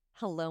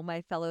Hello, my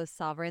fellow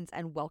sovereigns,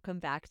 and welcome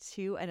back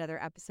to another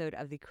episode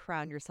of the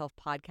Crown Yourself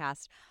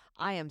podcast.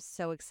 I am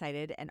so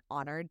excited and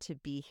honored to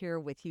be here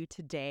with you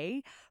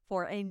today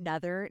for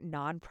another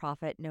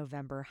nonprofit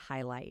November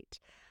highlight.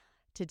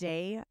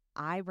 Today,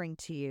 I bring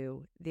to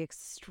you the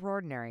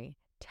extraordinary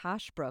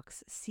Tash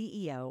Brooks,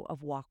 CEO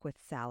of Walk with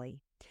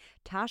Sally.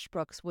 Tash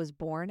Brooks was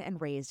born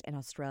and raised in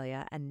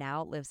Australia and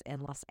now lives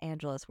in Los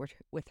Angeles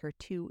with her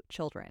two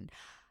children.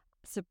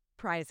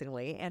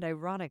 Surprisingly and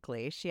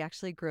ironically, she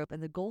actually grew up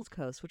in the Gold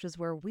Coast, which is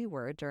where we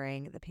were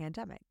during the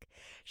pandemic.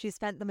 She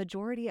spent the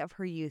majority of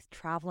her youth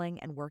traveling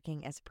and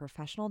working as a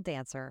professional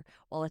dancer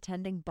while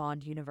attending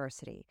Bond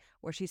University,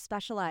 where she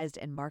specialized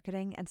in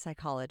marketing and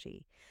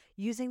psychology.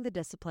 Using the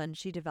discipline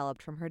she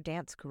developed from her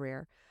dance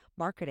career,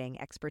 marketing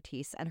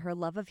expertise, and her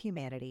love of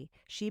humanity,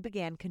 she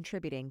began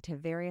contributing to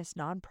various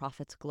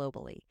nonprofits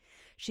globally.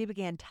 She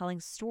began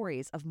telling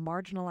stories of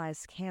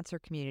marginalized cancer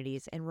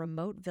communities in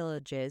remote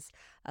villages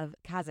of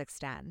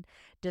Kazakhstan,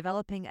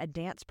 developing a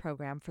dance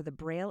program for the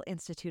Braille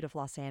Institute of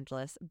Los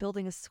Angeles,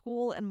 building a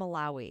school in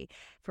Malawi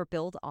for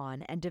Build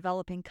On, and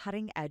developing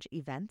cutting-edge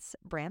events,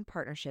 brand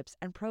partnerships,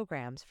 and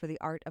programs for the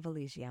Art of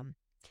Elysium.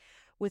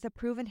 With a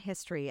proven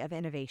history of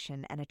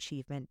innovation and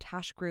achievement,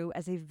 Tash grew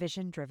as a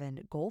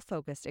vision-driven,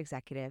 goal-focused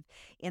executive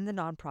in the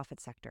nonprofit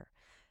sector.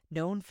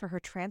 Known for her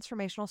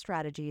transformational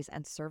strategies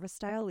and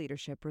service-style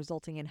leadership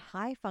resulting in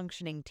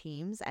high-functioning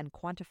teams and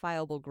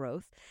quantifiable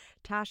growth,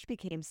 Tash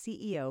became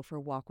CEO for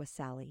Walk with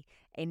Sally,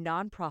 a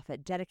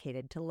nonprofit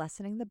dedicated to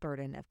lessening the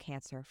burden of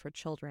cancer for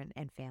children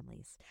and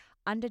families.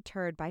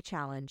 Undeterred by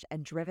challenge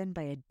and driven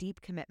by a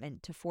deep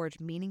commitment to forge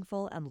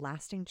meaningful and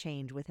lasting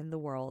change within the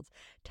world,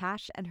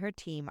 Tash and her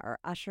team are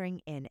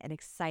ushering in an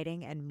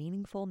exciting and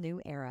meaningful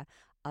new era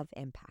of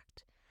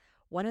impact.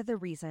 One of the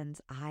reasons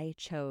I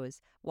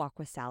chose Walk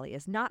with Sally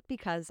is not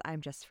because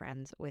I'm just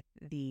friends with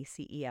the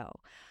CEO,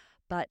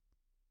 but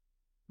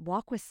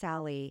Walk with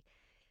Sally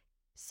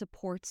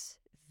supports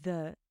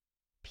the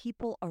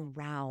people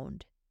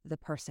around the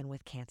person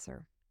with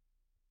cancer.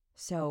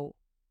 So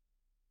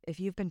if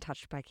you've been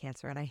touched by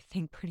cancer, and I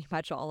think pretty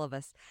much all of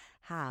us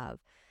have,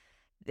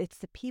 it's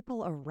the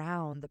people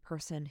around the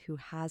person who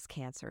has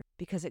cancer,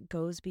 because it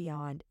goes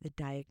beyond the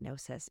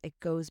diagnosis. It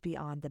goes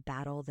beyond the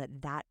battle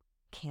that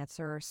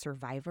cancer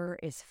survivor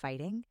is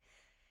fighting.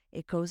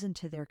 It goes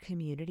into their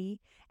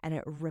community and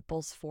it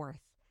ripples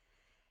forth.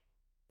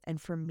 And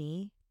for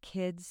me,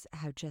 kids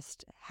have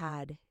just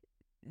had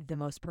the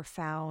most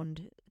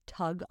profound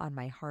tug on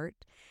my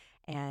heart.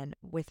 And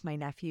with my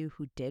nephew,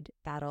 who did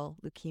battle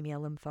leukemia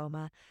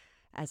lymphoma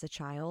as a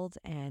child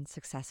and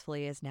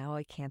successfully is now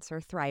a cancer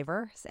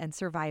thriver and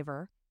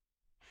survivor,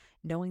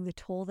 knowing the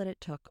toll that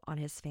it took on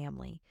his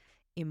family,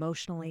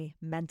 emotionally,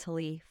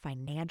 mentally,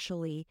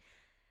 financially,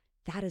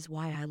 that is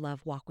why I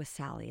love Walk with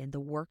Sally and the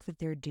work that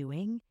they're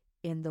doing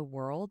in the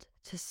world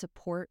to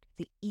support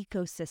the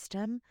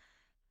ecosystem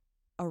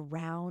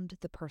around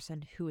the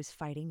person who is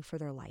fighting for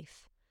their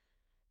life.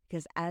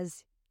 Because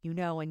as you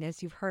know, and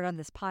as you've heard on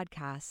this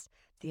podcast,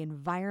 the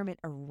environment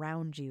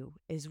around you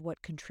is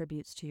what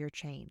contributes to your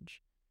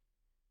change.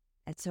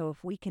 And so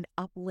if we can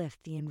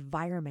uplift the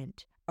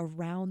environment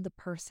around the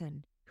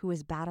person who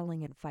is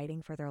battling and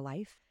fighting for their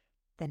life,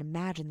 then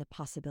imagine the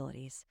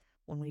possibilities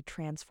when we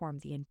transform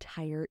the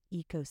entire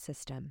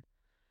ecosystem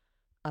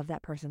of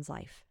that person's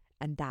life.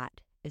 And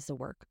that is the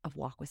work of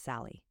Walk with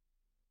Sally.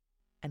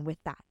 And with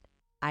that,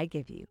 I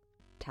give you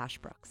Tash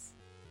Brooks.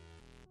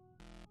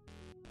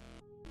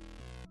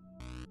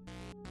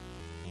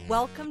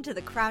 Welcome to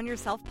the Crown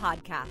Yourself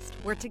podcast,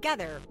 where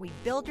together we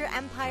build your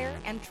empire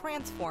and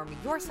transform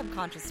your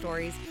subconscious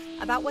stories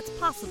about what's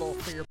possible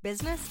for your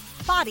business,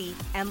 body,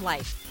 and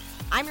life.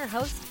 I'm your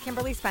host,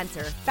 Kimberly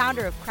Spencer,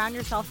 founder of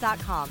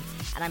CrownYourself.com,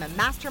 and I'm a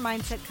master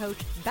mindset coach,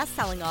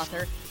 best-selling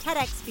author,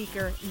 TEDx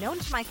speaker, known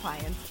to my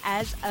clients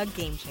as a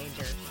game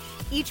changer.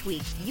 Each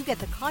week, you get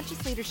the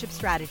conscious leadership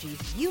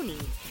strategies you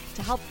need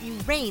to help you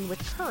reign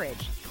with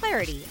courage,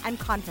 clarity, and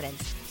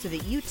confidence so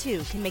that you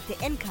too can make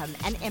the income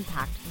and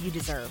impact you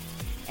deserve.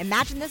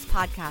 Imagine this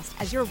podcast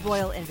as your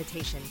royal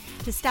invitation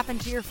to step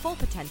into your full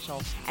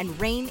potential and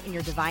reign in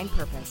your divine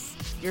purpose.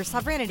 Your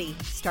sovereignty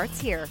starts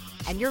here,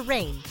 and your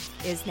reign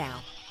is now.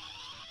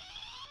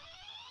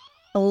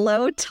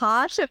 Hello,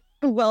 Tash.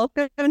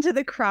 Welcome to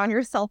the Crown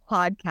Yourself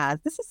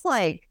podcast. This is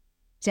like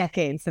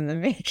decades in the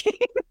making.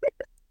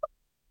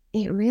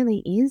 It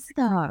really is,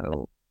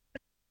 though.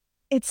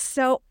 It's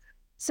so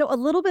a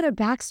little bit of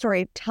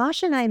backstory.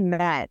 Tash and I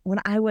met when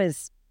I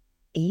was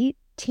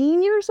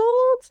 18 years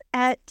old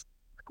at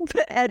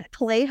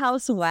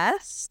Playhouse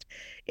West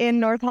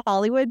in North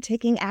Hollywood,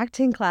 taking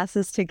acting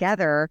classes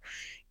together.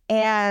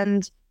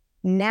 And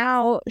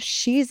now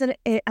she's an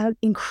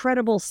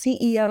incredible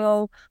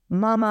CEO,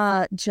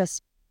 mama,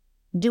 just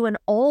doing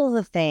all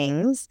the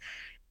things.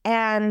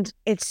 And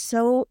it's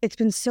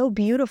been so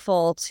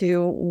beautiful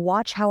to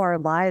watch how our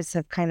lives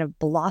have kind of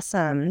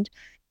blossomed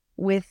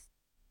with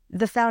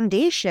the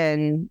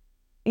foundation,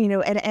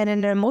 and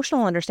an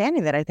emotional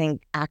understanding that I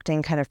think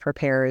acting kind of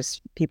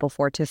prepares people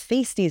for, to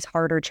face these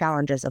harder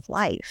challenges of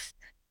life.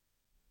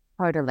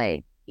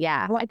 Totally.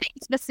 Yeah. Well, I think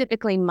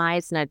specifically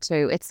Meisner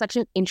too. It's such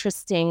an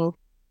interesting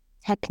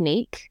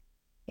technique.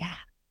 Yeah.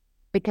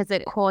 Because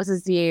it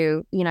causes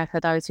you, for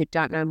those who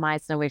don't know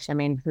Meisner, which I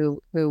mean, who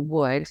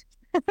would?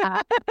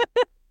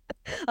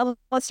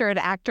 Unless you're an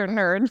actor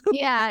nerd.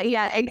 Yeah,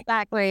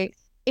 exactly.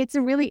 It's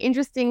a really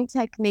interesting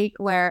technique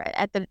where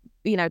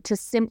to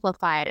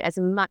simplify it as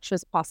much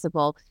as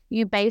possible,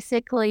 you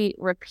basically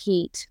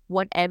repeat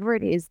whatever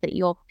it is that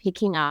you're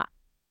picking up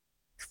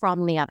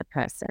from the other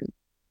person.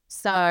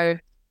 So,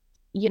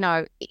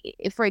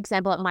 for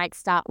example, it might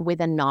start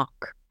with a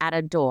knock at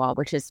a door,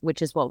 which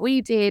is what we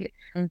did.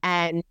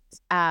 And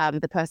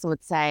the person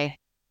would say,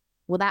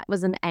 well, that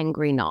was an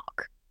angry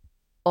knock,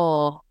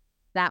 or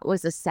that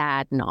was a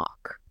sad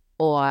knock.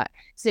 Or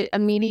so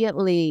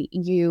immediately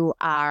you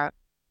are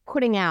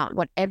putting out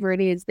whatever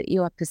it is that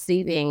you are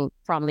perceiving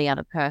from the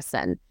other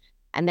person.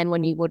 And then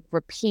when you would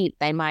repeat,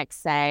 they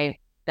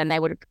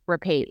would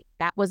repeat,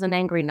 that was an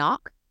angry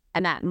knock.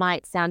 And that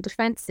might sound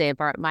defensive,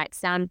 or it might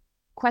sound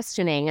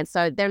questioning. And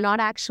so they're not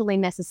actually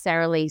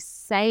necessarily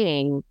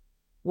saying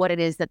what it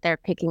is that they're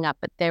picking up,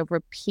 but they're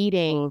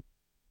repeating,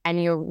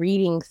 and you're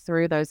reading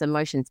through those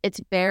emotions. It's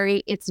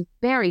very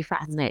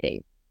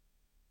fascinating.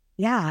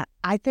 Yeah.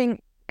 I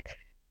think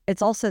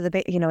it's also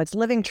it's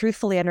living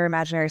truthfully under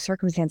imaginary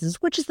circumstances,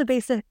 which is the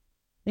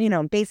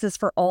basis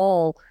for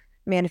all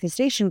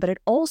manifestation, but it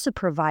also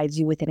provides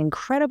you with an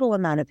incredible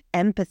amount of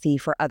empathy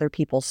for other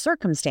people's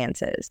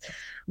circumstances.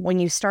 When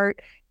you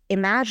start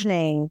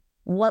imagining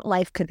what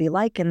life could be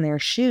like in their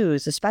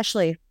shoes,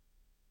 especially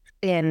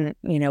in,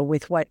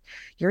 with what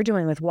you're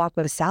doing with Walk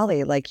with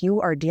Sally, like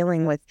you are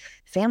dealing with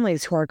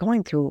families who are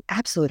going through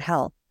absolute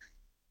hell.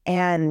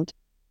 And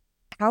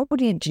how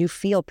did you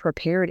feel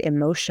prepared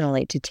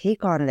emotionally to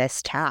take on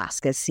this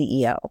task as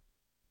CEO?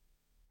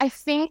 I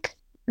think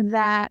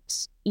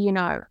that,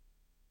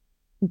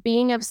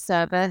 being of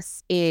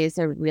service is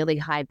a really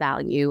high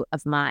value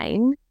of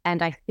mine.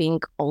 And I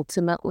think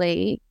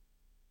ultimately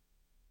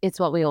it's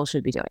what we all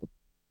should be doing.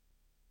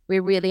 We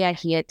really are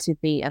here to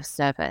be of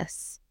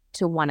service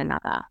to one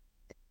another.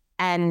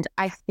 And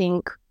I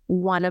think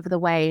one of the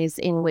ways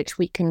in which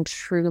we can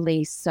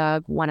truly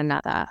serve one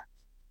another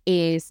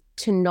is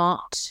to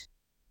not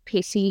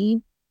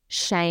pity,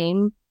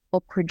 shame, or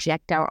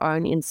project our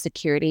own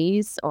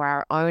insecurities or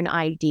our own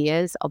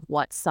ideas of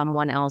what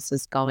someone else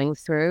is going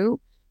through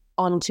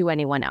onto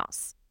anyone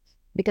else.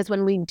 Because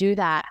when we do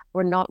that,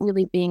 we're not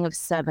really being of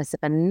service of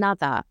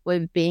another,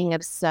 we're being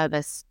of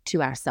service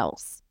to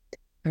ourselves.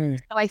 So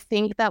I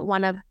think that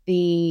one of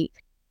the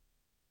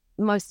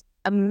most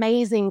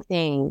amazing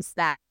things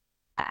that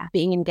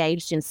being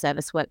engaged in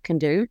service work can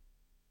do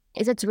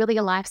is it's really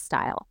a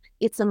lifestyle.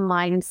 It's a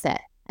mindset,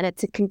 and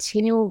it's a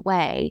continual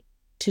way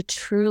to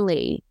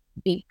truly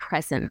be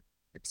present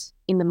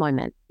in the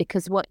moment.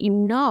 Because what you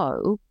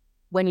know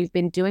when you've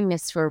been doing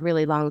this for a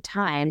really long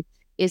time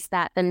is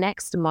that the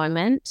next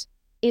moment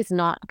is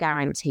not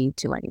guaranteed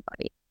to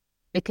anybody.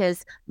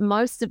 Because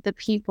most of the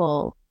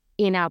people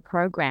in our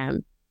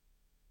program,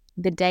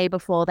 the day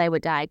before they were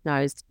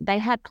diagnosed, they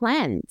had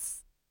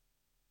plans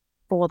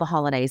for the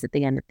holidays at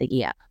the end of the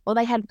year, or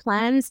they had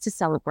plans to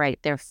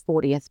celebrate their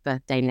 40th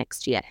birthday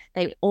next year.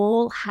 They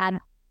all had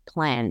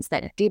plans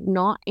that did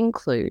not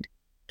include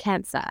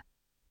cancer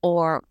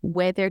or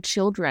where their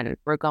children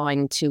were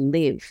going to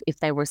live if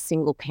they were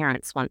single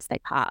parents once they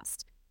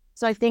passed.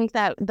 So I think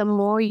that the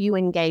more you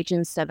engage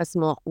in service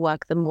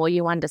work, the more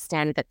you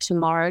understand that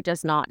tomorrow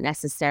does not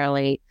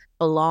necessarily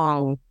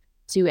belong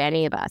to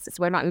any of us.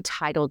 We're not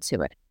entitled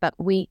to it. But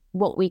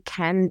what we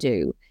can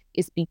do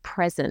is be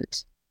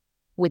present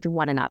with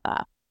one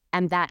another.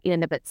 And that in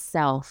and of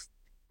itself,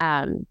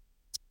 I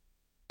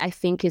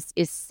think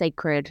is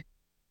sacred,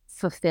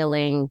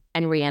 fulfilling,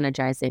 and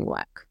re-energizing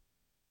work.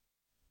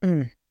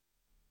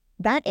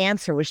 That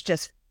answer was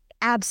just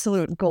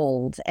absolute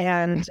gold.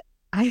 And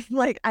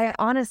I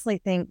honestly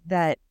think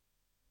that,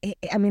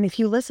 I mean, if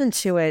you listen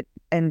to it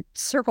and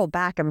circle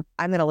back, I'm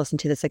going to listen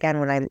to this again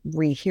when I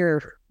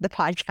rehear the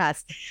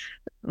podcast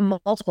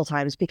multiple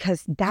times,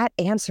 because that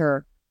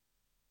answer,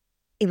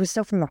 it was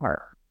so from the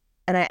heart.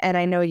 And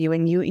I know you,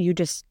 and you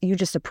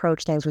just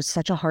approach things with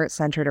such a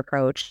heart-centered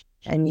approach,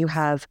 and you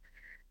have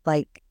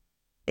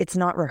it's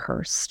not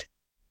rehearsed.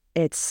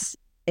 It's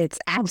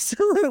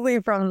absolutely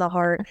from the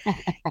heart.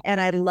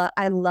 And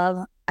I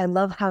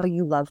love how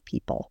you love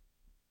people,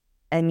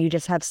 and you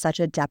just have such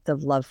a depth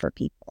of love for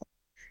people.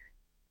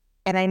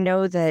 And I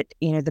know that,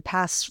 the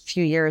past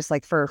few years,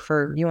 like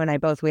for you and I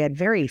both, we had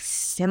very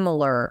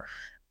similar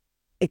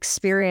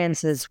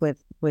experiences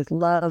with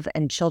love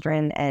and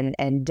children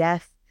and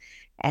death.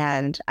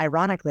 And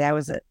ironically, I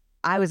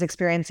was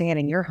experiencing it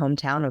in your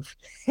hometown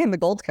in the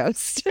Gold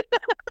Coast.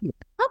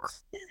 How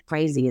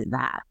crazy is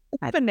that?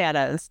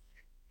 Bananas.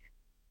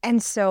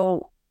 And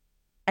so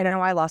I know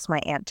I lost my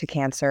aunt to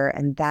cancer,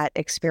 and that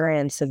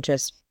experience of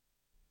just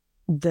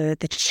the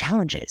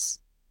challenges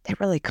that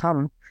really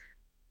come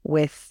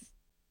with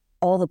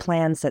all the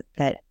plans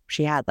that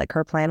she had. Like,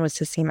 her plan was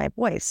to see my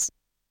boys,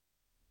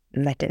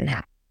 and that didn't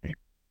happen.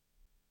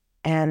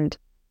 And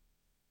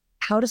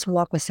how does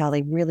Walk with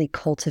Sally really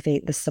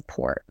cultivate the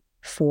support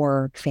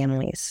for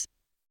families?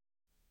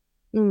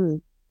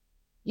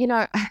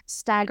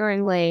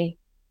 Staggeringly,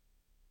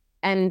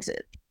 and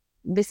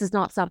this is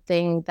not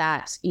something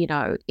that,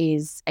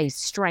 is a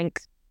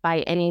strength by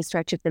any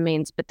stretch of the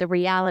means, but the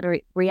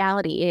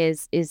reality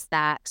is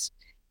that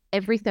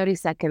every 30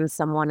 seconds,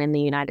 someone in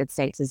the United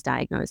States is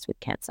diagnosed with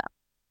cancer.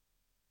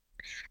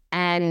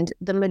 And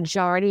the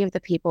majority of the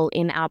people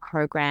in our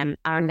program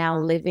are now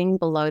living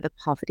below the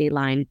poverty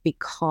line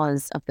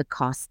because of the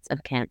costs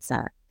of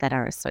cancer that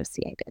are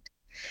associated.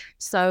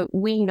 So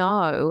we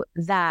know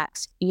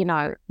that,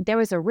 there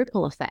is a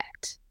ripple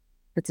effect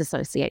that's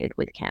associated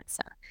with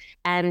cancer,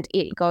 and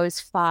it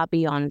goes far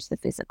beyond the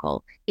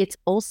physical. It's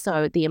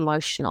also the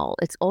emotional,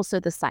 it's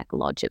also the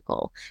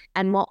psychological.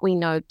 And what we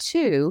know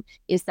too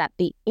is that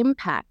the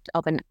impact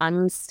of an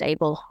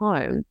unstable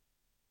home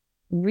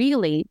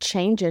really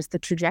changes the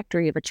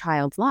trajectory of a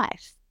child's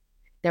life.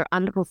 They're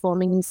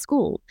underperforming in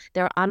school.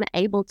 They're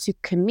unable to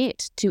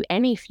commit to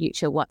any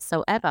future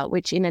whatsoever,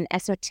 which in an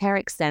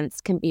esoteric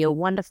sense can be a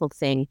wonderful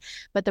thing.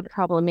 But the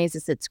problem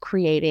is it's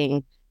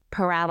creating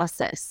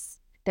paralysis.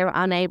 They're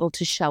unable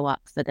to show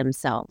up for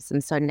themselves.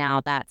 And so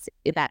now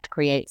that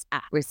creates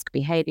at-risk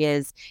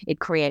behaviors. It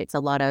creates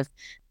a lot of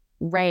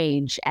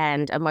rage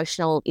and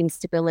emotional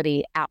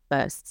instability,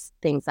 outbursts,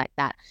 things like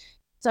that.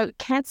 So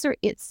cancer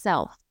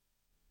itself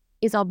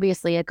is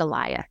obviously a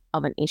Goliath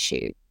of an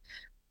issue.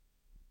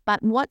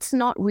 But what's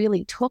not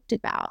really talked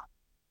about,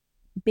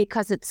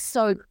 because it's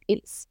not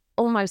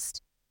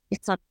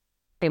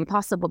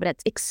impossible, but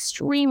it's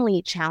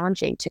extremely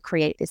challenging to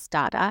create this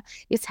data,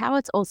 is how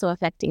it's also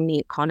affecting the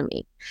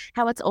economy,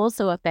 how it's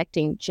also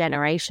affecting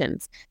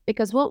generations.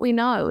 Because what we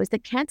know is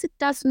that cancer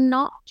does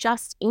not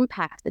just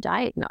impact the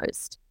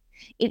diagnosed,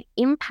 it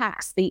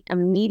impacts the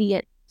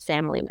immediate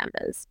family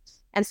members.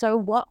 And so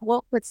what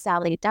Walk with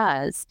Sally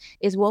does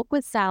is Walk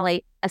with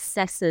Sally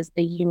assesses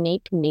the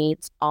unique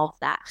needs of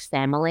that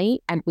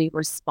family, and we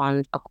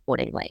respond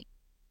accordingly.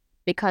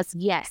 Because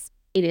yes,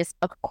 it is,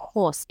 of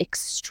course,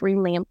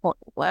 extremely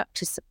important work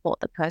to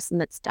support the person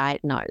that's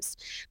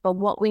diagnosed. But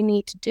what we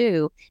need to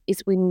do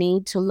is we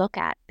need to look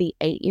at the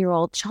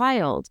 8-year-old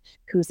child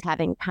who's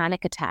having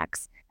panic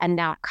attacks and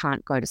now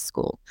can't go to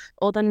school,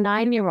 or the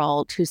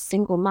 9-year-old whose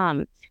single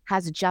mom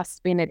has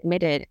just been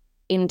admitted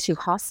into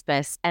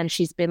hospice and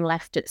she's been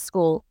left at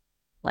school,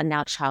 and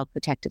now Child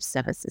Protective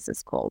Services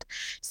is called.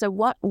 So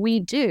what we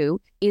do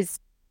is,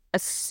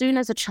 as soon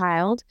as a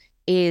child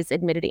is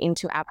admitted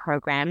into our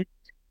program,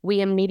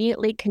 we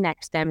immediately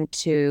connect them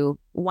to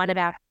one of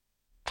our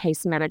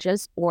case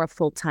managers or a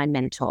full-time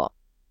mentor.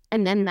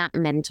 And then that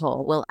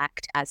mentor will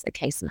act as a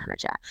case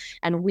manager.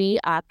 And we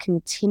are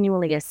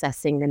continually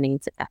assessing the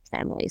needs of that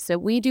family. So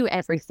we do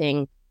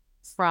everything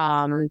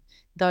from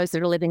those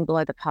that are living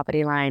below the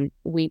poverty line.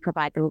 We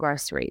provide them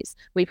groceries.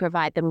 We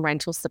provide them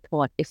rental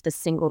support if the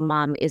single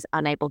mom is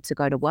unable to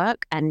go to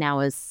work and now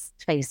is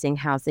facing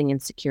housing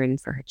insecurity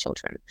for her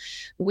children.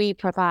 We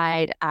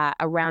provide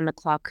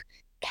around-the-clock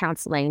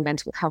counseling,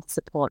 mental health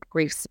support,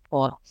 grief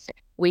support.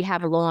 We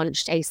have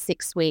launched a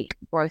 6-week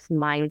growth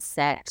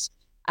mindset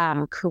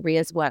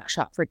careers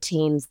workshop for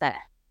teens that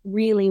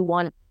really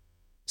want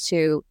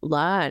to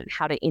learn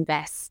how to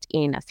invest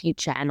in a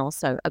future and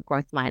also a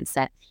growth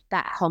mindset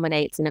that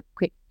culminates in a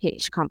quick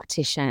pitch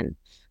competition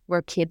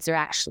where kids are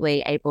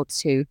actually able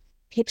to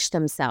pitch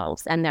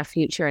themselves and their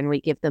future, and we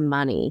give them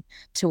money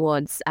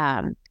towards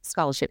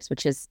scholarships,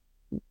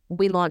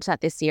 we launched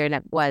that this year, and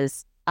it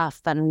was a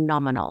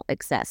phenomenal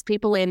success.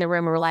 People in the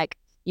room were like,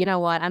 you know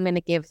what, I'm going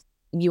to give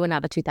you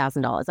another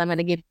 $2,000. I'm going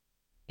to give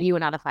you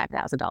another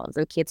 $5,000.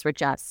 And kids were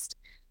just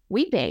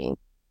weeping.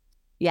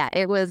 Yeah,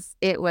 it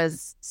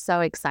was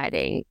so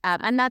exciting.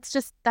 And that's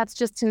just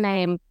to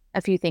name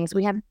a few things.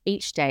 We have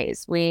beach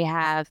days. We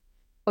have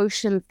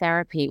ocean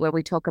therapy, where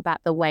we talk about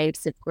the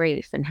waves of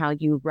grief and how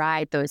you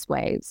ride those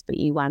waves, but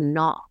you are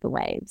not the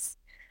waves.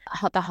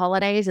 The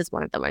holidays is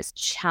one of the most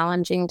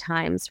challenging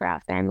times for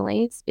our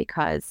families,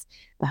 because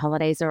the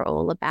holidays are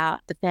all about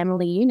the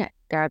family unit.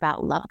 They're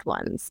about loved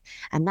ones.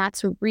 And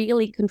that's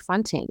really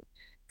confronting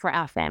for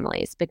our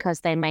families,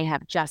 because they may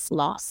have just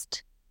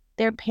lost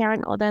their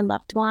parent or their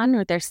loved one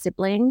or their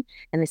sibling,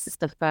 and this is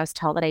the first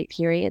holiday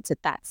period, so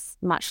that's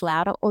much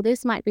louder, or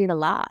this might be the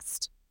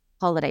last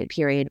holiday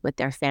period with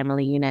their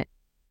family unit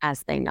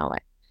as they know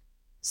it.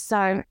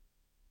 So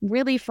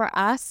really for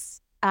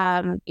us,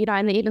 and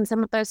even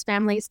some of those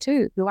families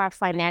too, who are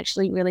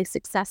financially really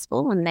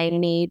successful and they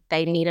need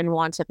and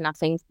want of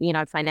nothing,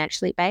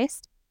 financially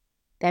based,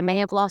 they may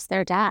have lost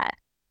their dad,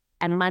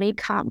 and money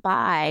can't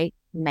buy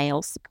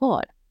male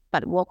support,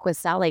 but Walk with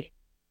Sally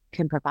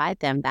can provide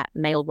them that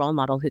male role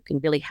model who can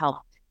really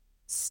help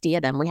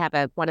steer them. We have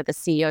one of the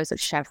CEOs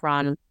of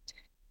Chevron.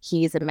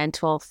 He's a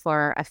mentor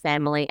for a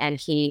family, and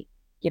he,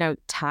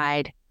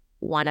 tied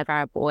one of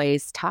our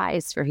boys'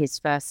 ties for his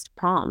first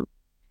prom.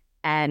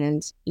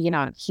 And,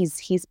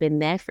 he's been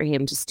there for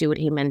him to steward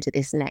him into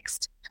this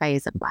next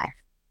phase of life.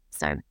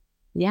 So,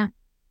 yeah.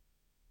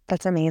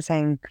 That's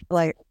amazing.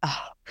 Like,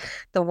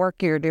 the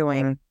work you're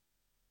doing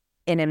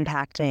in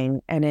impacting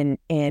and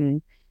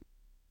in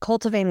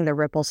cultivating the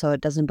ripple so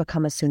it doesn't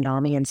become a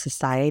tsunami in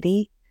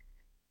society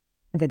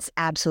that's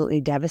absolutely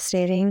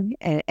devastating,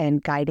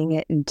 and guiding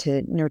it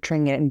into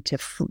nurturing it into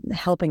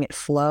helping it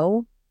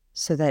flow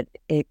so that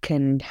it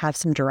can have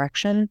some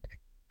direction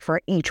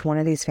for each one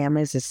of these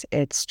families.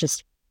 It's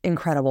just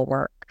incredible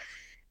work.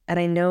 And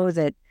I know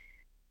that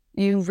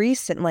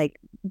like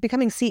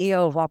becoming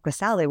CEO of Walk with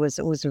Sally was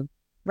a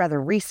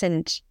rather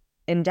recent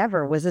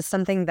endeavor. Was this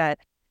something that,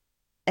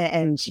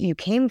 and you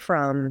came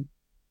from,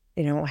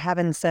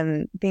 having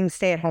some being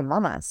stay-at-home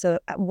mama. So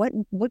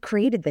what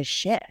created this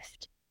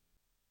shift?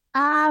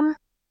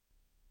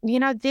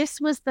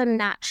 This was the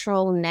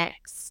natural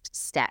next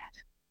step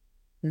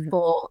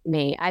for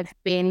me. I've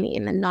been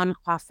in the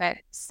nonprofit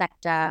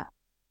sector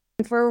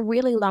for a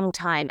really long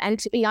time. And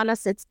to be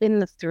honest, it's been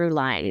the through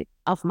line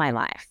of my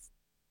life.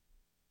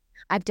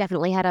 I've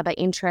definitely had other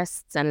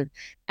interests and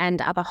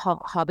other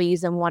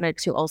hobbies, and wanted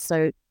to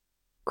also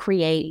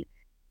create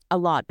a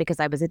lot because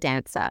I was a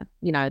dancer.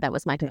 That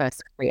was my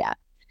first career.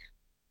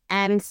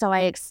 And so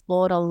I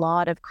explored a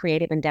lot of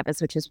creative endeavors,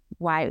 which is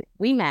why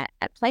we met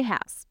at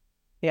Playhouse.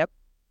 Yep.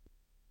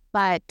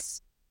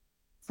 But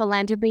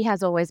philanthropy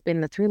has always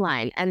been the through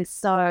line. And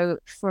so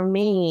for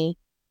me,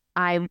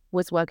 I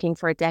was working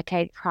for a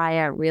decade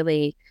prior,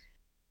 really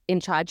in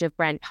charge of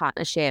brand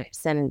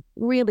partnerships and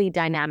really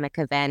dynamic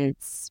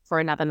events for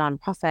another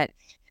nonprofit.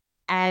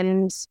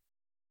 And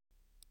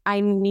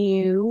I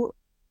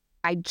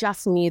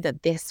just knew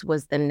that this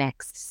was the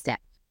next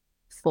step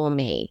for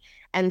me.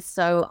 And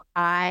so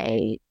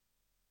I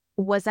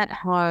was at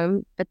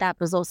home, but that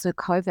was also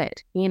COVID.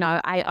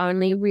 I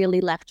only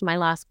really left my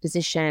last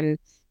position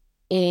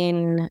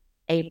in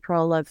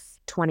April of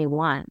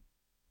 21.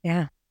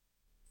 Yeah.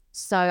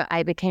 So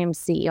I became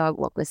CEO of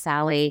Walk with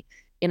Sally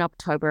in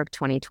October of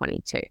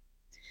 2022.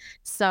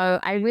 So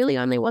I really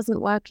only wasn't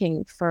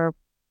working for,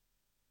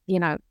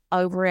 a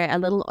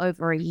little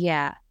over a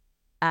year.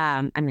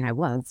 I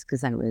was,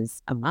 because I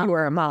was a mom. You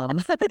were a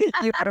mom.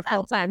 You had a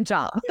full-time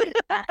job.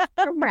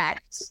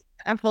 Correct.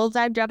 A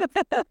full-time job.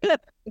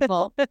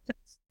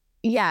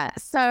 Yeah.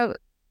 So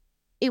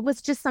it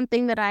was just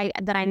something that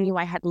I knew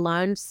I had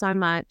learned so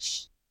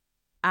much.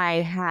 I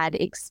had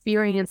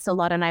experienced a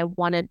lot, and I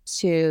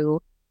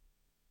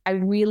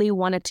really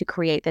wanted to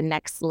create the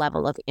next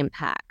level of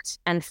impact.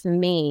 And for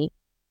me,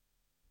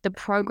 the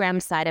program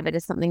side of it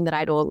is something that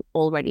I'd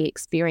already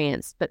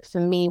experienced. But for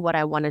me, what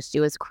I wanted to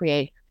do is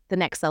create the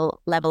next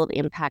level of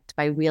impact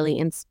by really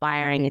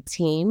inspiring a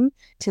team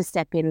to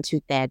step into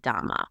their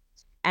dharma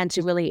and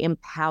to really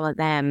empower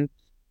them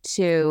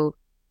to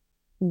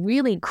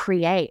really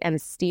create and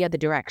steer the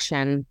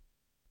direction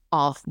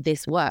of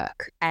this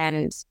work.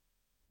 And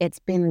it's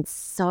been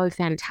so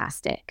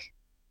fantastic.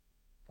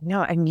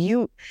 No, and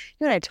you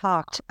and I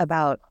talked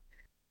about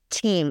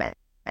team,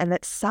 and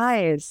that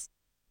size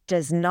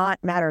does not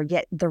matter,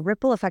 yet the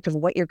ripple effect of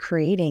what you're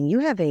creating. You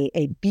have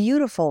a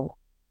beautiful,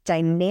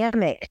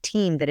 dynamic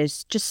team that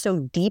is just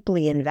so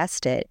deeply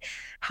invested.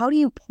 How do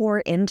you pour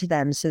into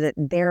them so that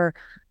their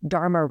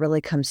dharma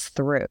really comes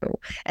through?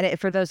 And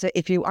for those,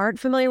 if you aren't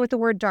familiar with the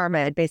word dharma,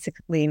 it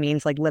basically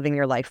means like living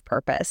your life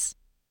purpose.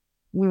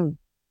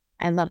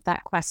 I love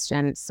that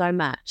question so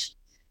much.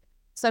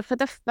 So for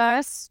the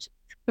first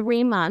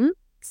 3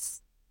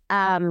 months,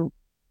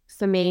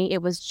 for me,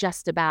 it was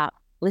just about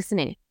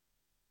listening.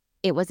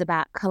 It was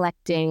about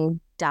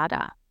collecting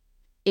data.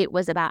 It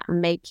was about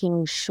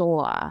making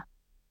sure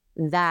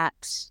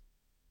that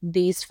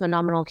these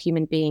phenomenal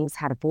human beings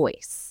had a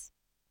voice.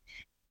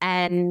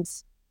 And,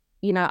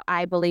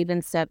 I believe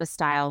in service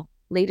style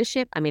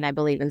leadership. I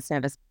believe in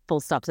service full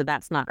stop, so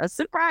that's not a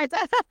surprise.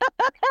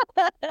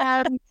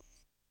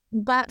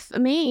 But for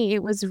me,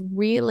 it was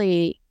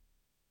really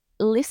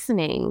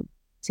listening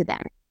to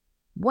them.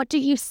 What do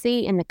you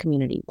see in the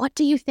community? What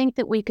do you think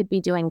that we could be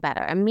doing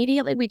better?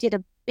 Immediately, we did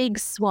a big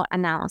SWOT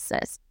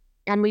analysis,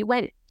 and we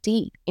went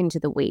deep into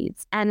the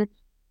weeds. And,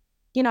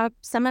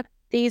 some of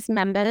these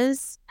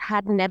members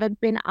had never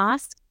been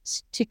asked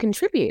to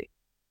contribute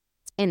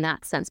in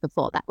that sense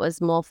before. That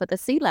was more for the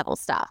C-level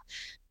stuff.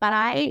 But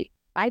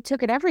I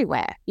took it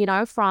everywhere,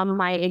 from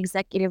my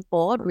executive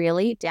board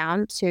really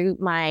down to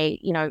my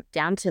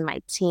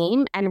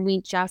team. And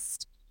we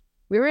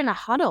were in a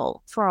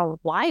huddle for a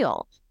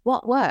while.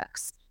 What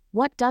works?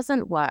 What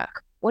doesn't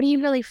work? What are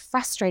you really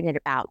frustrated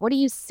about? What do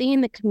you see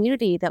in the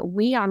community that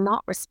we are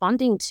not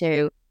responding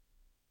to?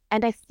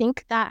 And I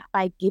think that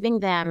by giving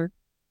them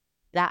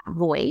that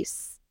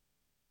voice,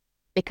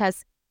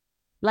 because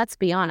let's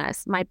be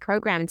honest, my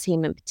program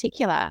team in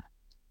particular,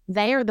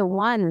 they are the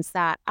ones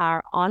that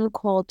are on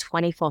call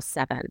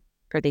 24/7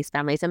 for these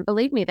families. And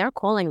believe me, they're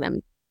calling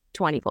them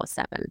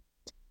 24/7.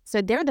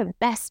 So they're the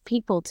best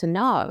people to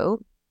know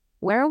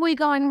where are we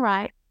going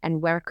right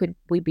and where could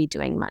we be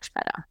doing much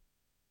better.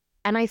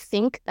 And I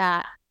think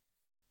that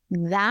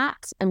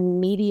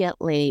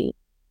immediately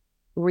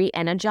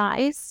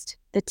re-energized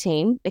the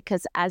team,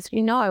 because as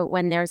you know,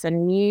 when there's a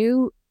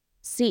new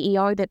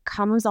CEO that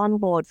comes on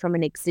board from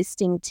an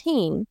existing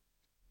team,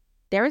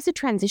 there is a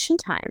transition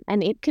time,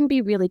 and it can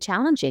be really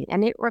challenging,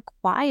 and it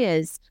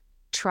requires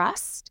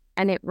trust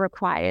and it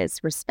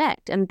requires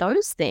respect, and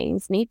those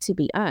things need to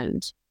be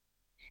earned.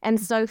 And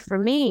so for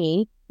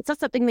me, it's not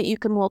something that you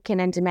can walk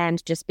in and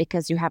demand just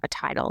because you have a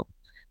title.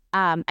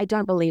 I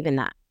don't believe in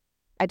that.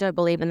 I don't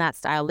believe in that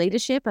style of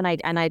leadership, and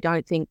I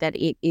don't think that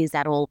it is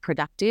at all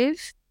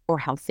productive or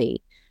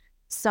healthy.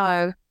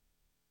 So,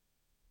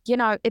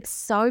 it's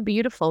so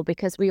beautiful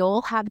because we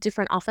all have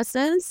different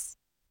offices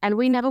and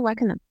we never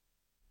work in them.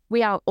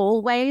 We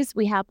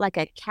have like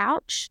a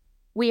couch.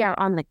 We are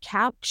on the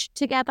couch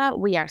together.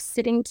 We are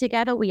sitting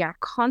together. We are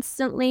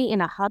constantly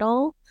in a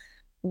huddle.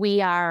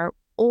 We are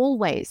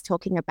always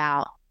talking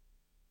about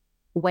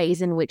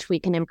ways in which we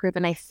can improve.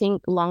 And I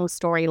think, long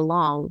story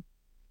long,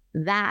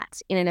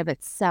 that in and of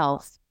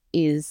itself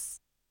is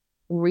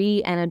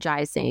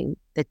re-energizing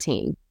the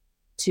team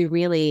to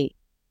really,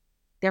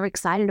 they're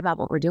excited about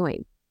what we're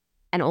doing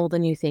and all the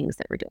new things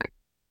that we're doing.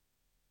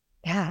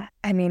 Yeah.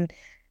 I mean,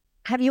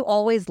 have you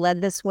always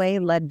led this way,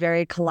 led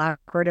very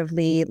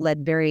collaboratively,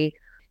 led very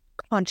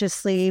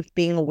consciously,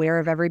 being aware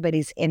of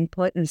everybody's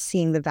input and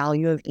seeing the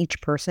value of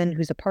each person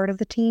who's a part of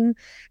the team?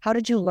 How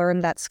did you learn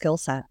that skill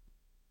set?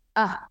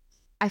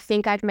 I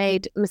think I've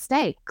made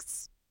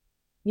mistakes.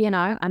 I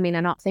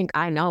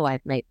know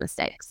I've made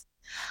mistakes.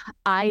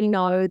 I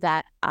know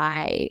that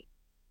I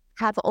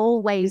have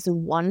always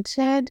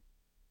wanted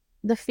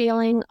the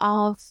feeling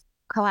of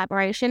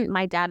collaboration.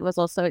 My dad was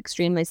also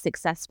extremely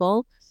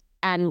successful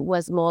and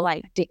was more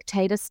like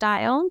dictator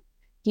style.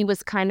 He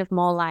was kind of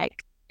more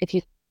like, if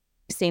you've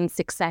seen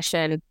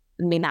Succession,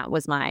 that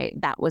was my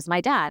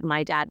dad.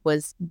 My dad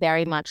was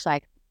very much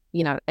like,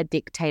 a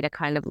dictator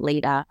kind of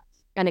leader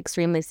and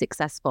extremely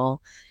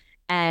successful.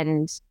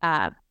 And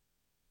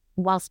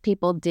whilst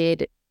people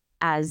did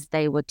as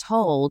they were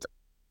told,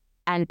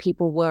 and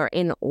people were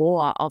in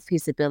awe of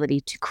his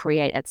ability to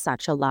create at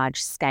such a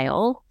large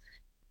scale,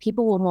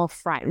 people were more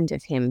frightened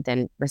of him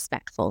than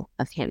respectful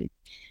of him.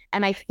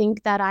 And I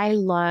think that I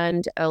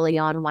learned early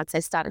on, once I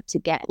started to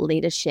get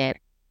leadership,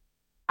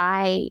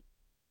 my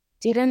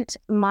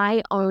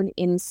own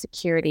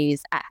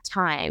insecurities at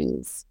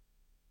times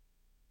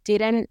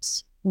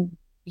didn't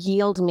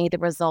yield me the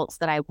results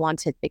that I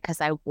wanted because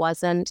I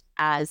wasn't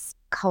as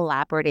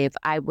collaborative.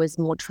 I was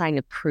more trying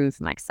to prove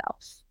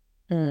myself.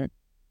 And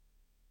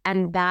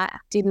that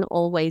didn't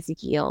always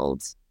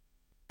yield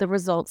the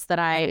results that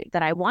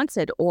I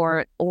wanted,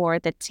 or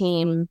the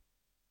team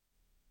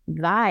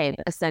vibe,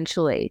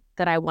 essentially,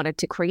 that I wanted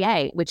to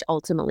create, which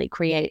ultimately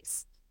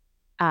creates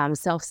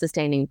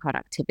self-sustaining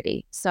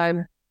productivity.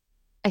 So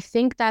I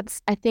think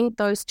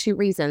those two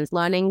reasons,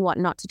 learning what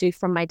not to do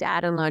from my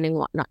dad and learning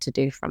what not to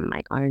do from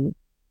my own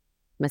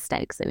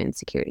mistakes and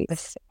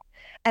insecurities.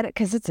 And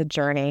because it's a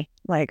journey,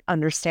 like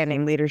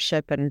understanding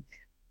leadership and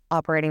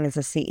operating as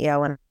a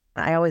CEO. And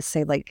I always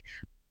say, like,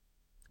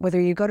 whether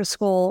you go to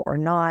school or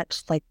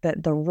not, like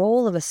the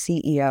role of a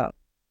CEO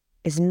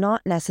is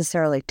not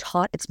necessarily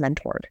taught, it's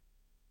mentored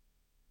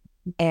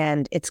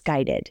and it's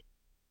guided.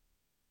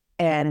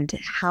 And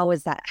how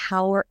is that?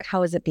 How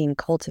is it being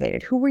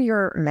cultivated? Who were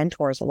your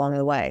mentors along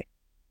the way?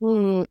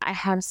 I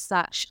have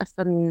such a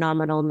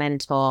phenomenal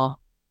mentor.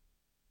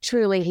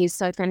 Truly, he's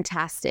so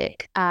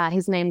fantastic.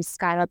 His name's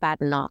Skylar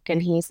Badenoch,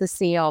 and he's the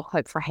CEO of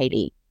Hope for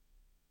Haiti.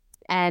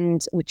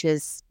 And which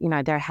is,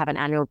 they have an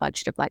annual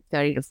budget of like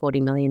 $30 to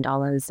 $40 million,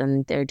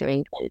 and they're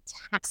doing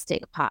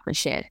fantastic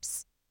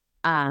partnerships,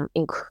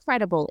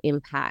 incredible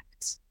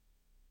impact.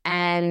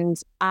 And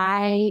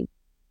I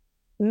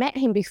met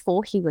him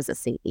before he was a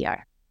CEO.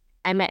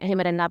 I met him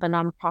at another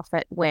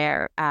nonprofit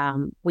where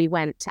we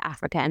went to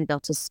Africa and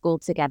built a school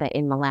together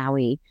in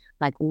Malawi.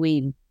 Like,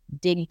 we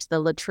digged the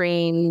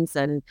latrines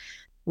and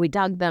we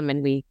dug them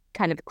and we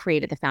kind of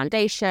created the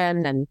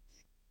foundation, and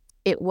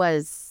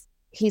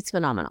he's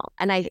phenomenal.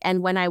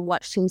 And when I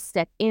watched him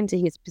step into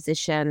his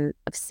position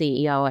of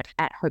CEO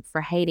at Hope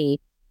for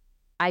Haiti,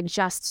 I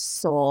just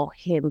saw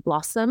him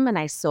blossom, and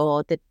I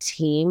saw the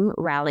team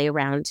rally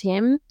around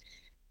him.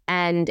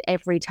 And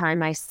every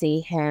time I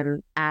see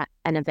him at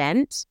an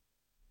event,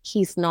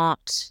 he's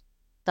not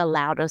the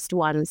loudest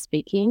one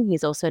speaking.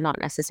 He's also not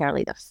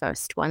necessarily the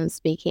first one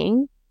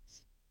speaking.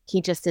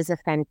 He just is a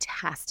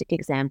fantastic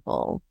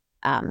example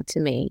to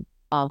me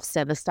of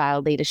service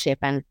style leadership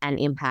and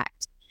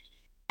impact.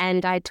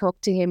 And I talk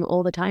to him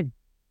all the time.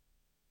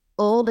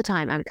 All the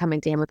time I'm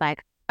coming to him with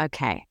like,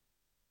 okay,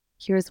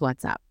 here's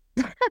what's up.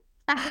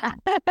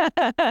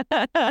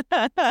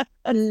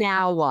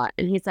 Now what?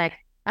 And he's like,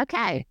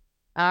 okay,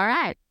 all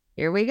right,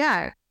 here we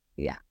go.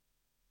 Yeah.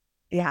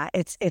 Yeah,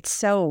 it's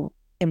so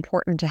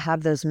important to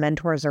have those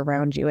mentors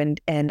around you.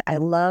 And I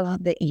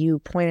love that you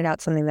pointed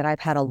out something that I've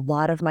had a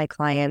lot of my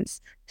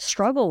clients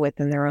struggle with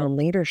in their own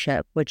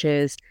leadership, which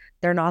is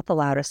they're not the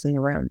loudest in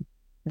the room.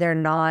 They're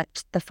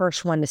not the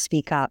first one to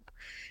speak up.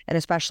 And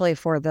especially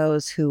for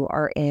those who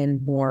are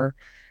more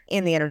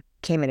in the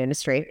entertainment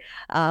industry,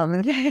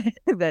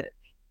 that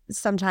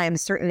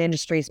sometimes certain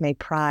industries may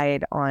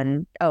pride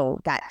on,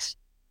 that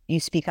you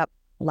speak up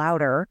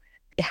louder.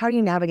 How do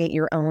you navigate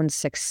your own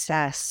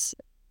success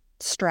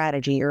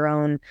strategy, your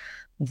own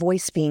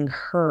voice being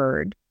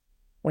heard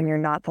when you're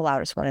not the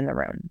loudest one in the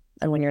room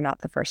and when you're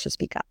not the first to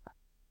speak up?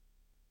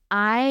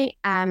 I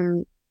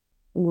am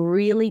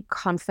really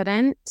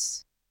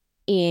confident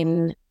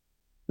in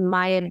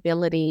my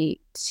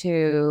ability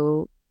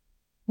to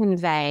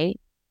convey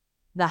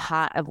the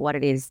heart of what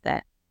it is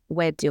that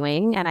we're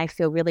doing. And I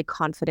feel really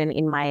confident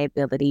in my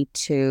ability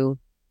to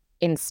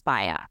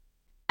inspire.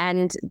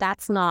 And that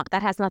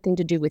has nothing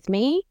to do with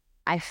me.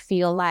 I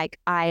feel like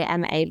I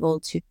am able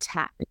to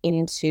tap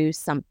into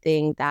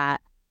something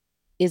that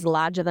is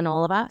larger than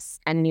all of us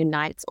and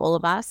unites all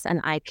of us.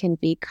 And I can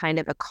be kind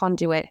of a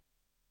conduit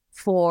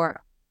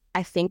for,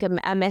 I think,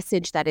 a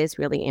message that is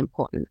really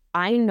important.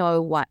 I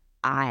know what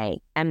I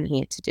am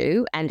here to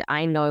do, and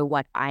I know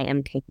what I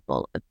am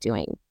capable of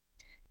doing.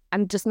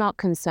 I'm just not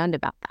concerned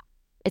about that.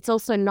 It's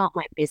also not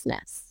my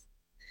business.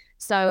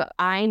 So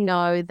I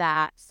know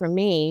that for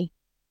me,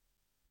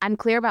 I'm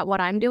clear about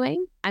what I'm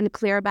doing. I'm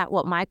clear about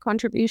what my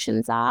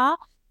contributions are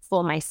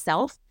for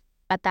myself,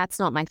 but that's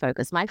not my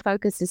focus. My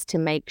focus is to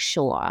make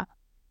sure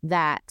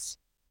that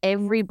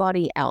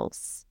everybody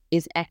else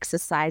is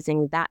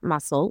exercising that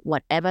muscle,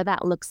 whatever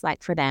that looks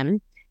like for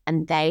them,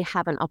 and they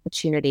have an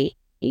opportunity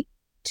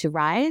to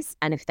rise.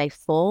 And if they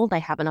fall, they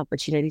have an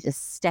opportunity to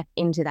step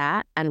into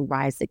that and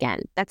rise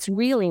again. That's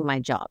really my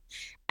job.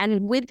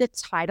 And with the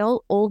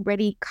title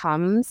already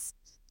comes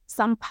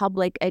some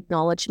public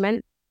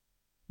acknowledgement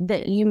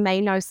that you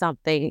may know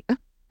something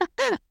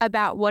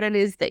about what it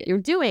is that you're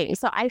doing.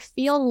 So I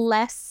feel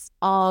less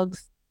of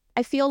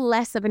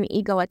an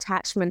ego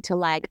attachment to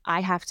like, I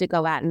have to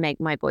go out and make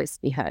my voice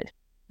be heard.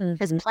 Mm-hmm.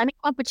 There's plenty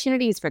of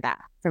opportunities for that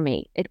for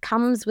me. It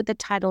comes with the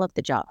title of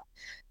the job.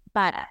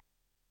 But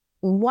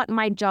what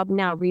my job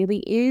now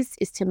really is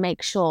to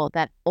make sure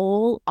that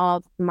all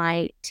of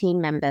my team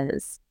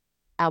members,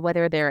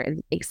 whether they're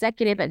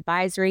executive,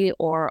 advisory,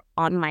 or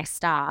on my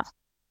staff,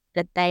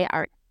 that they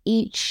are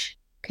each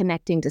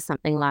connecting to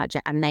something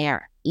larger and they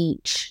are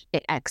each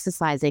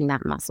exercising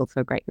that muscle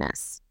for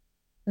greatness.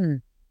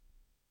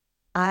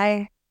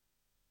 I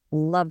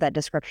love that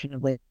description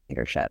of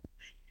leadership.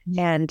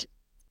 And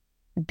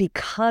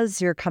because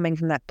you're coming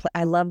from that,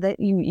 I love that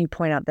you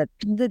point out that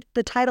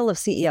the title of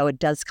CEO, it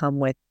does come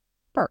with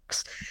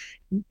perks.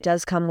 It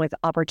does come with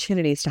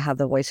opportunities to have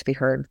the voice be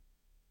heard.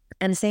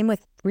 And same with,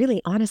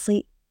 really,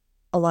 honestly,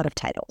 a lot of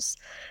titles.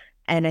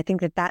 And I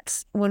think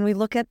that's when we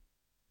look at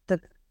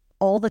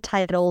all the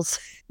titles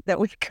that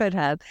we could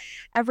have,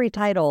 every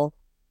title,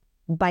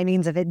 by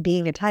means of it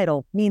being a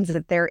title, means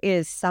that there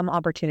is some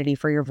opportunity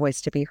for your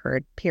voice to be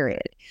heard,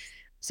 period.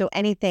 So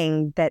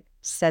anything that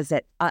says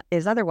it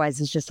is otherwise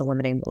is just a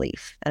limiting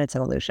belief, and it's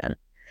an illusion.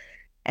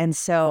 And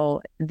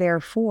so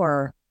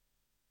therefore,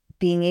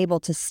 being able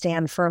to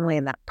stand firmly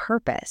in that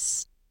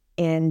purpose,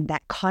 in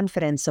that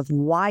confidence of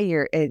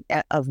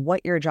of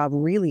what your job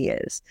really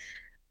is,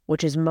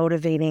 which is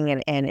motivating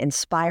and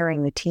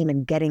inspiring the team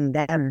and getting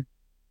them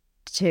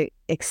to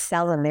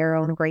excel in their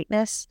own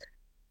greatness,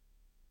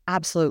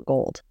 absolute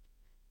gold.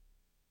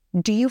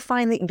 Do you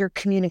find that your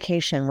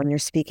communication when you're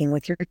speaking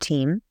with your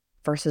team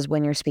versus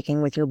when you're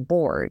speaking with your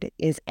board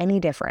is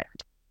any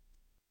different?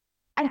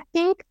 I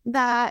think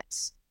that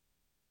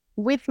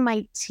with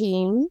my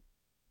team,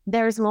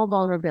 there's more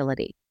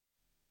vulnerability.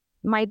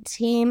 My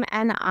team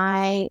and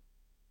I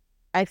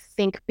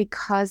think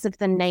because of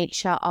the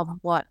nature of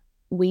what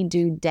we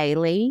do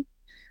daily,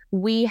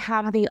 we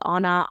have the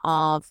honor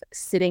of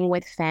sitting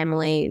with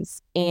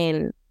families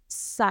in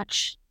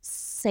such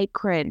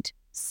sacred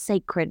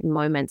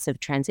moments of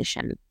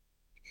transition.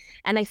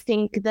 And I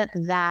think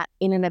that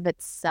in and of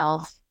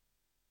itself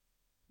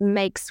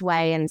makes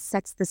way and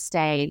sets the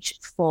stage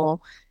for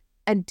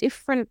a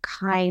different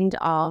kind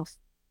of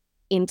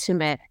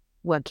intimate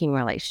working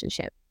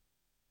relationship,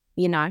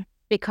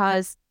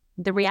 because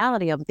the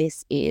reality of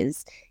this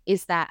is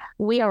that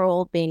we are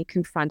all being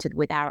confronted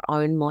with our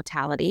own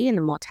mortality and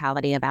the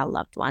mortality of our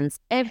loved ones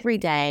every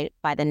day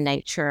by the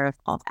nature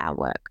of our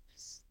work,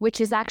 which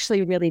is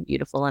actually really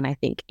beautiful and I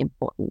think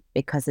important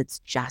because it's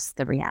just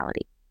the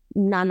reality.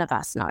 None of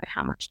us know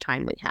how much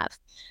time we have,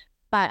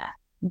 but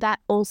that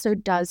also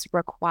does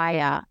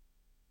require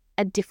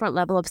a different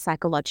level of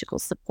psychological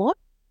support,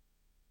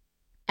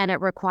 and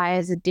it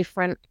requires a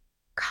different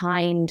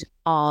kind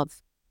of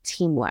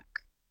teamwork.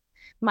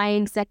 My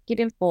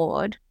executive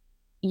board,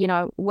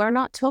 we're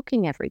not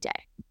talking every day.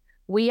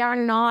 We are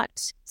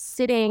not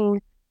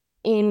sitting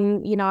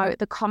in,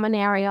 the common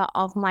area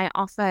of my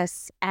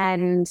office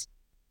and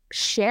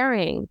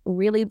sharing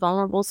really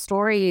vulnerable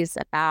stories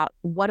about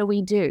what do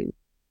we do.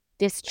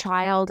 This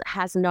child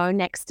has no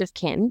next of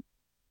kin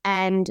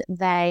and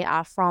they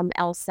are from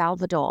El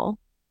Salvador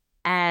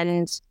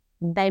and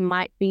they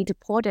might be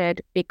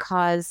deported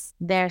because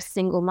their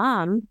single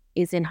mom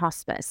is in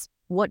hospice.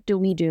 What do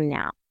we do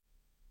now?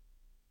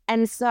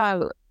 And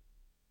so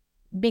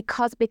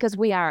because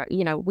we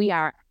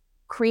are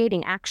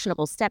creating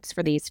actionable steps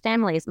for these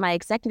families, my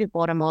executive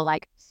board are more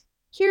like,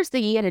 here's the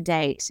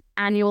year-to-date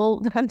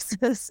annual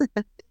versus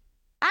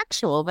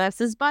actual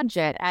versus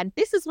budget. And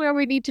this is where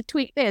we need to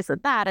tweak this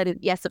and that. And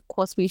yes, of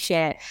course, we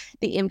share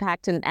the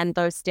impact and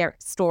those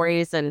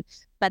stories,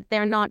 but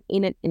they're not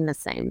in it in the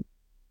same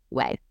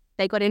way.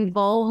 They got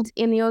involved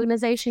in the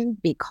organization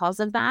because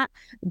of that,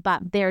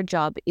 but their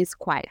job is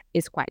quite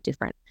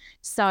different.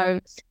 So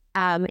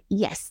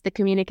yes, the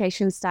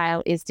communication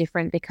style is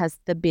different because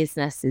the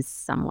business is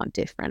somewhat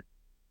different.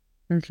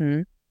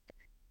 Mm-hmm.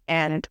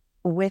 And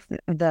with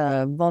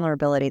the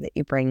vulnerability that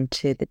you bring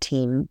to the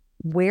team,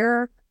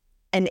 where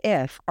and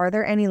if are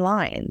there any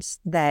lines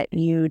that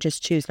you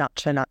just choose not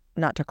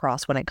to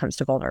cross when it comes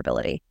to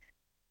vulnerability?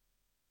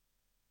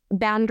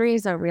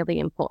 Boundaries are really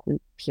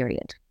important,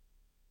 period.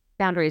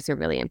 Boundaries are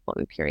really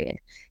important, period.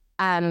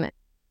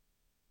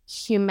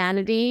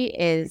 Humanity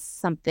is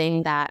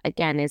something that,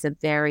 again, is a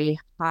very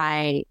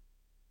high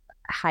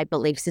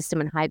belief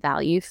system and high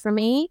value for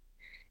me.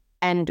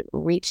 And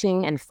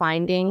reaching and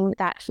finding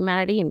that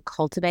humanity and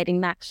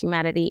cultivating that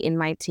humanity in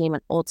my team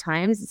at all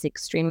times is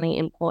extremely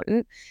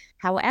important.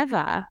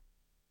 However,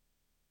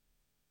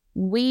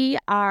 we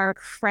are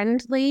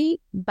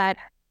friendly, but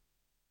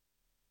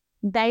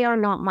they are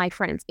not my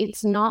friends.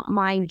 It's not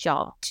my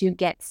job to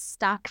get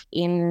stuck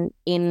in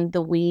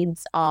the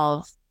weeds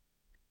of,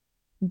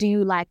 do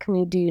you like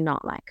me? Do you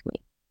not like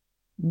me?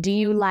 Do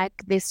you like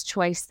this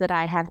choice that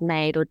I have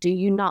made, or do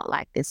you not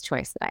like this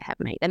choice that I have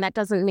made? And that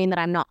doesn't mean that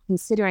I'm not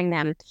considering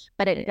them,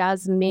 but it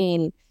does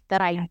mean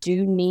that I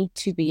do need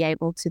to be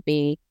able to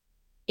be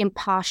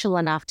impartial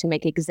enough to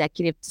make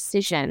executive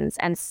decisions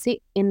and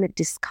sit in the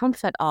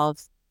discomfort of,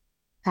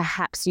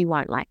 perhaps you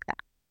won't like that.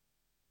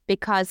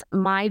 Because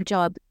my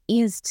job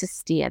is to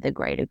steer the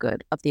greater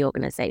good of the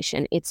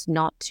organization. It's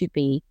not to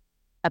be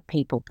a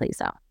people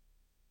pleaser.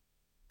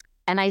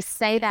 And I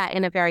say that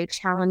in a very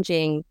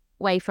challenging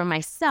way for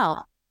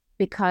myself,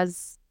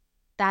 because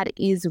that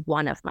is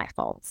one of my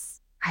faults.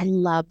 I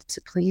love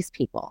to please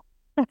people.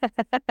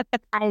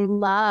 I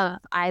love,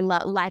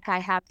 like, I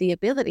have the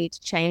ability to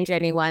change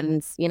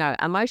anyone's,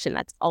 emotion.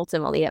 That's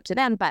ultimately up to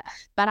them. But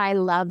I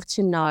love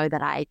to know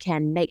that I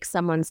can make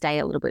someone's day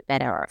a little bit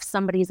better. Or if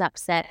somebody's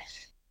upset,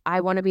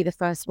 I want to be the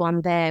first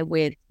one there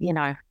with,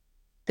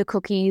 the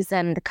cookies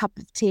and the cup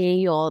of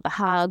tea or the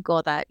hug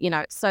or the,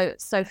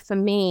 so for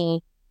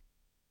me,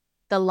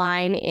 the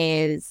line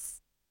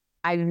is,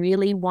 I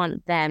really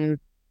want them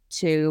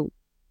to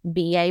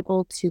be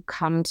able to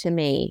come to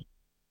me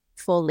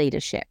for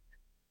leadership.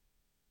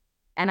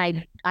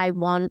 And I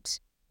want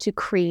to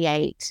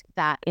create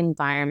that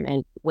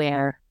environment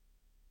where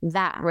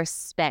that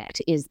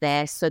respect is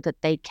there so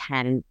that they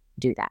can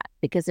do that.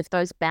 Because if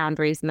those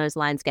boundaries and those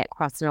lines get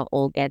crossed and it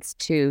all gets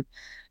too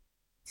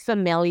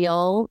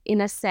familial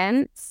in a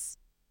sense,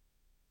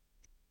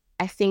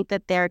 I think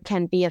that there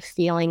can be a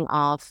feeling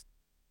of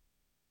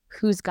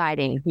who's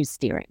guiding, who's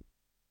steering,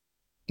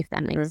 if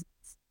that makes sense.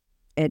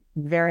 It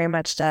very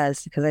much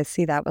does, because I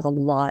see that with a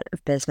lot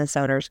of business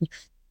owners,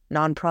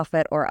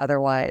 nonprofit or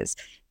otherwise.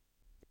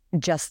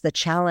 Just the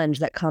challenge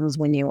that comes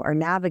when you are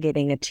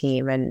navigating a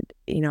team. And,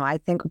 I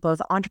think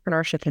both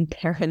entrepreneurship and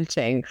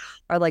parenting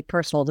are like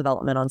personal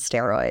development on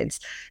steroids.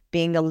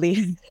 Being a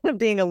leader,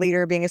 being a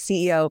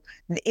CEO,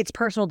 it's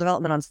personal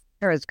development on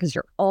steroids because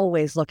you're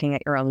always looking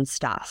at your own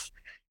stuff.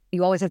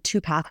 You always have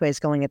two pathways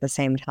going at the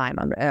same time.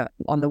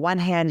 On the one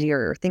hand,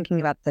 you're thinking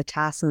about the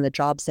tasks and the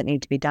jobs that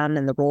need to be done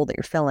and the role that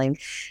you're filling.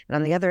 And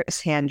on the other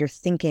hand, you're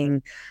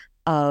thinking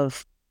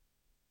of,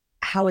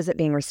 how is it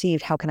being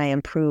received? How can I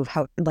improve?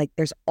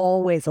 There's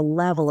always a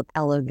level of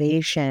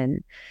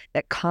elevation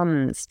that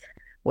comes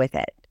with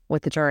it,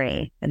 with the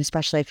journey. And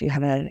especially if you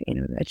have a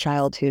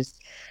child who's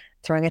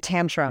throwing a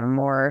tantrum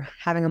or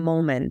having a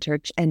moment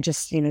and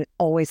just,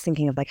 always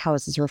thinking of how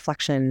is this a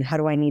reflection? How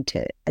do I need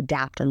to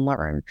adapt and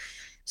learn?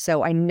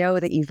 So I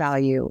know that you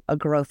value a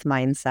growth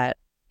mindset.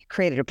 You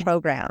created a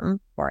program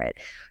for it.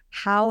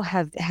 How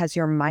has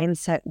your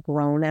mindset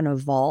grown and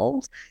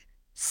evolved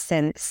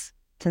since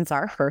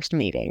our first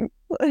meeting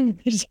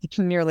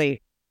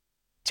nearly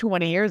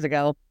 20 years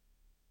ago?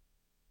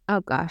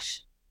 Oh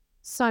gosh,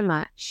 so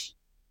much.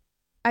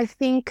 I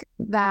think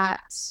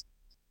that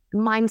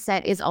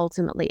mindset is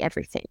ultimately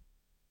everything.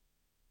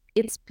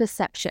 It's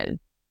perception.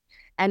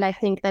 And I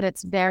think that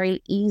it's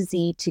very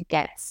easy to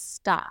get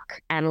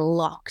stuck and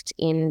locked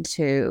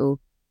into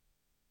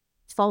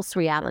false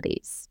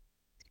realities.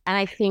 And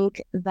I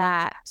think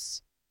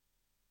that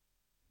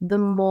the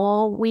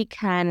more we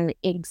can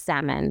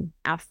examine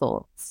our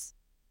thoughts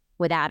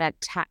without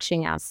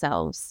attaching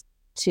ourselves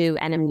to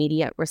an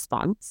immediate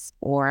response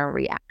or a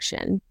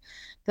reaction,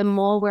 the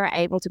more we're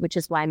able to, which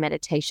is why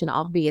meditation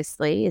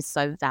obviously is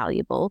so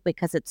valuable,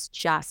 because it's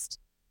just,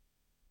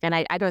 and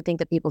I don't think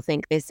that people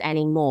think this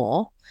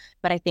anymore,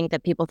 but I think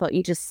that people thought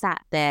you just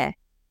sat there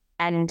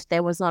and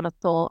there was not a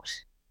thought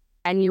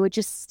and you were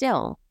just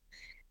still.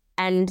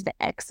 And the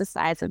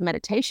exercise of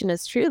meditation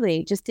is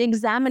truly just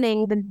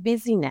examining the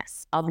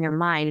busyness of your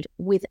mind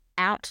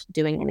without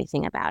doing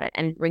anything about it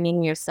and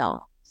bringing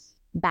yourself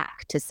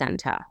back to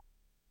center.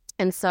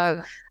 And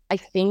so I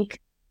think,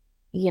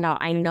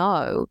 I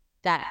know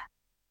that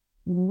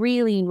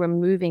really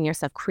removing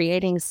yourself,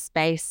 creating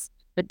space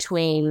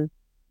between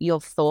your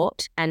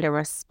thought and a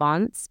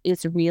response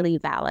is really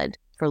valid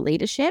for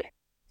leadership,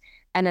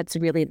 and it's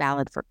really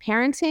valid for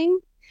parenting,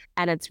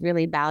 and it's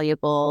really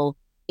valuable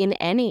in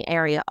any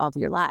area of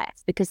your life,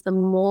 because the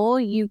more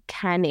you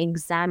can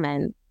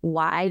examine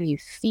why you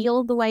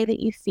feel the way that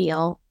you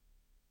feel,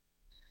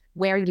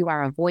 where you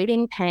are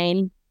avoiding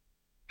pain,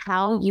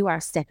 how you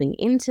are stepping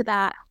into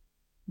that,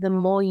 the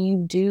more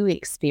you do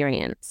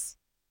experience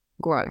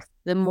growth,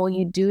 the more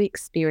you do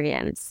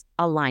experience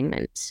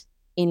alignment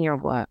in your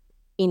work,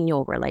 in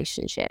your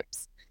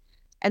relationships.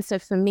 And so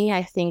for me,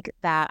 I think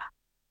that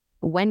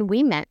when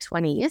we met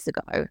 20 years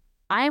ago,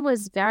 I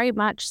was very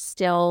much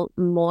still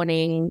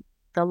mourning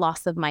the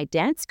loss of my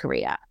dance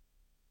career.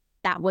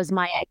 That was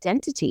my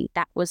identity.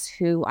 That was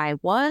who I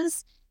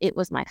was. It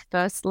was my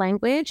first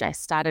language. I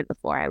started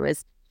before I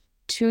was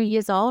 2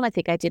 years old. I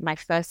think I did my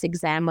first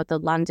exam with the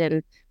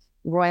London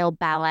Royal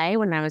Ballet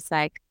when I was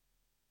like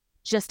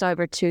just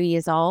over 2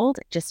 years old.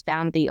 Just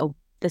found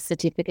the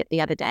certificate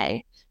the other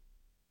day.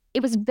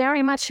 It was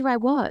very much who I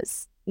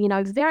was,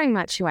 very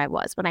much who I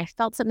was. When I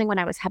felt something, when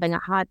I was having a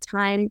hard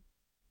time,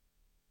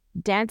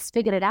 dance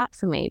figured it out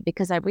for me,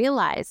 because I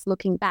realized,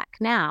 looking back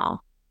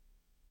now,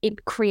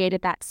 it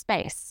created that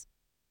space.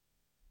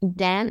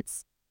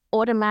 Dance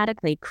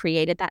automatically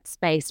created that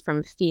space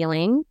from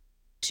feeling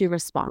to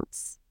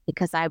response,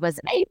 because I was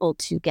able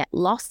to get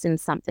lost in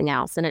something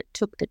else, and it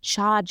took the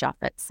charge off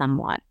it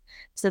somewhat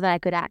so that I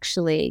could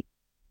actually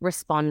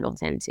respond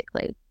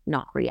authentically,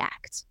 not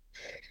react.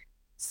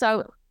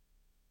 So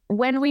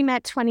when we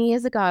met 20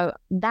 years ago,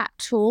 that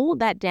tool,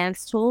 that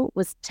dance tool,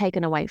 was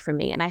taken away from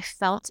me, and I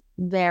felt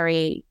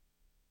very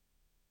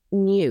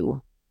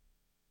new.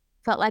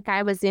 Felt like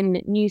I was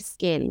in new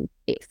skin.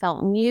 It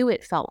felt new.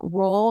 It felt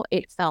raw.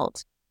 It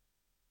felt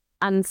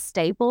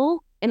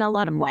unstable in a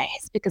lot of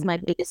ways, because my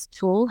biggest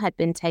tool had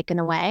been taken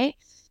away,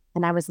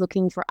 and I was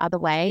looking for other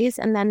ways.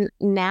 And then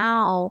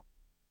now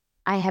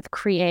I have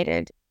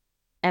created,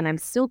 and I'm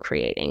still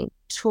creating,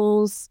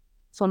 tools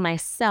for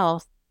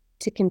myself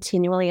to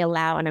continually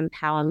allow and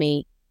empower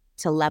me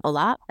to level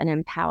up, and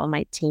empower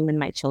my team and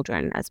my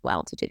children as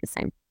well to do the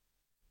same.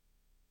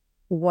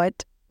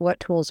 What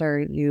tools are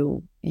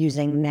you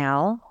using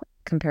now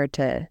compared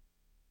to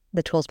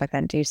the tools back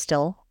then? Do you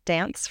still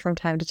dance from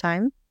time to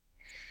time?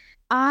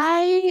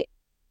 I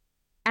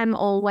am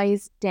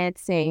always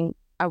dancing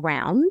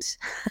around.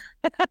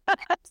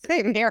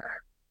 Same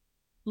here.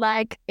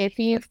 Like, if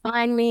you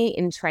find me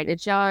in Trader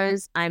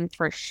Joe's, I'm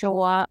for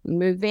sure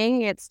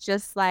moving. It's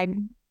just like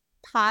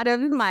part of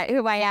who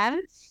I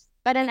am.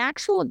 But an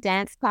actual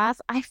dance class,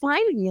 I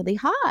find really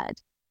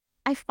hard.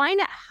 I find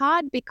it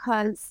hard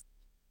because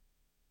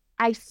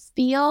I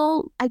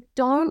feel I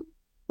don't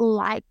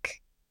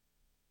like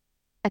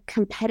a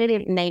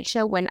competitive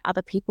nature when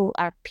other people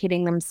are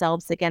pitting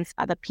themselves against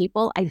other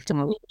people. I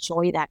don't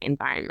enjoy that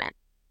environment.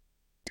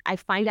 I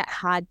find it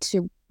hard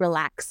to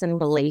relax and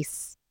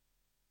release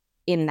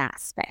in that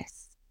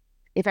space.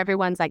 If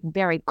everyone's like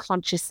very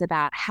conscious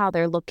about how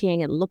they're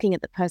looking and looking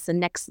at the person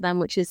next to them,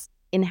 which is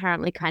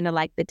inherently kind of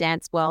like the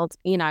dance world,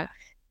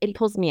 it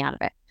pulls me out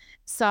of it.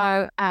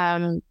 So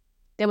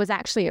there was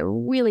actually a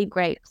really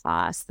great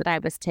class that I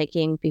was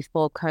taking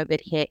before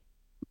COVID hit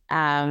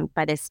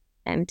by this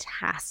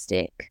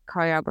fantastic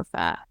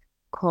choreographer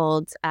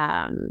called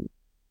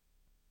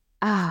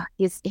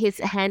his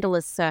handle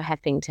is Sir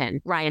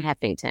Heffington, Ryan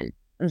Heffington.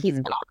 Mm-hmm. He's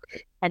been on a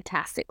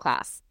fantastic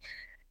class,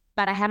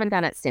 but I haven't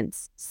done it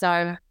since.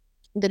 So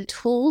the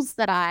tools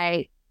that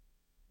I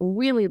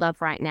really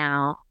love right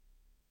now,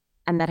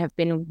 and that have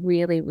been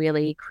really,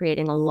 really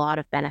creating a lot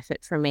of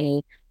benefit for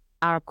me,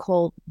 are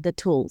called The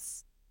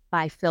Tools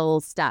by Phil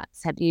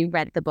Stutz. Have you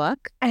read the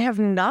book? I have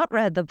not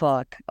read the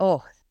book.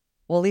 Oh,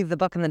 we'll leave the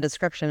book in the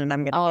description, and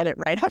I'm going to get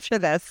it right after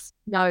this.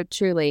 No,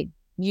 truly,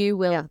 you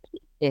will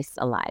eat this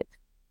alive.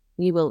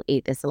 You will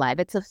eat this alive.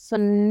 It's a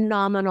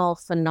phenomenal,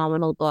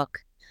 phenomenal book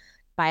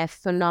by a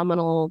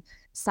phenomenal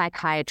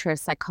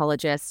psychiatrist,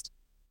 psychologist.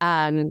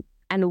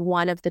 And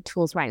one of the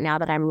tools right now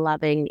that I'm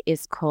loving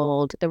is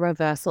called the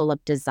Reversal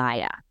of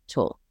Desire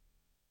tool.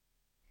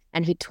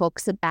 And he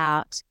talks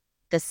about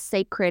the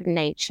sacred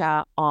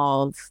nature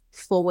of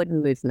forward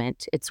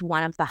movement. It's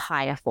one of the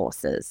higher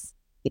forces,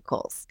 he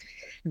calls.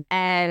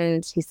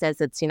 And he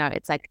says it's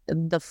like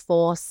the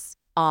force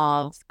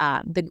of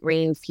the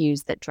green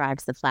fuse that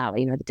drives the flower,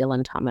 the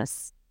Dylan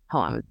Thomas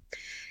poem.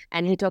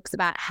 And he talks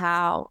about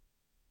how,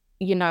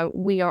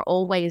 we are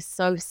always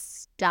so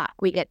stuck.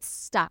 We get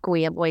stuck.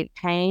 We avoid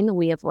pain.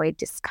 We avoid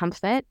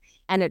discomfort.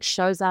 And it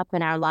shows up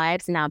in our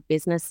lives, in our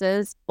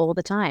businesses all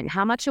the time.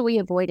 How much are we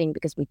avoiding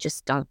because we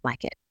just don't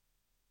like it?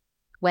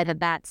 Whether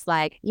that's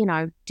like,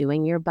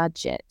 doing your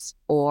budget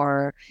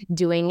or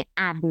doing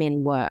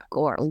admin work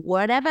or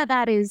whatever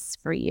that is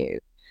for you.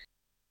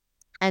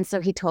 And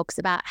so he talks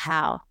about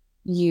how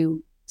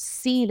you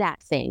see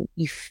that thing,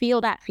 you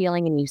feel that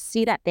feeling, and you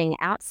see that thing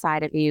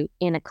outside of you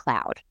in a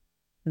cloud.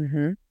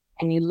 Mm-hmm.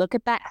 And you look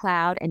at that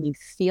cloud and you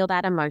feel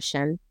that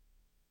emotion,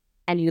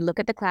 and you look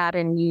at the cloud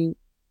and you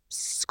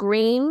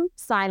scream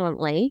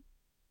silently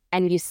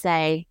and you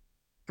say,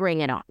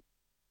 bring it on.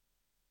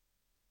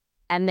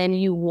 And then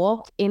you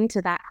walk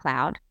into that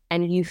cloud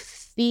and you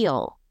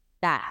feel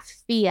that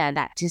fear,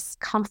 that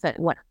discomfort,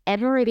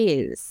 whatever it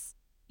is,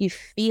 you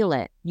feel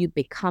it. You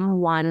become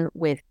one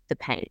with the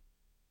pain.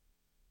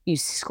 You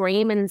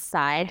scream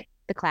inside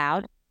the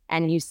cloud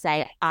and you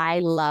say, I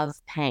love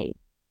pain.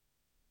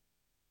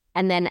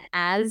 And then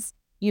as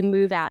you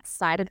move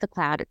outside of the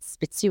cloud, it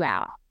spits you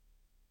out.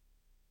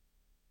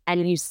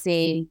 And you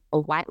see a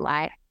white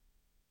light.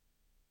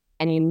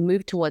 And you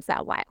move towards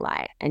that white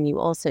light. And you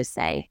also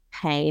say,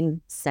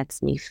 pain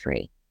sets me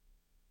free.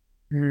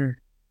 And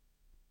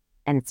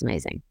it's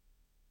amazing.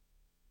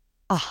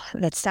 Oh,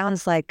 that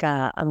sounds like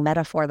a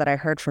metaphor that I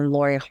heard from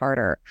Lori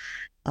Harder,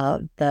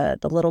 the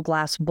little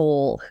glass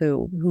bowl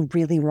who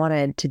really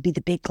wanted to be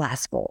the big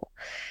glass bowl.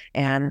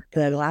 And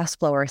the glass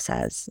blower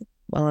says,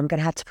 well, I'm going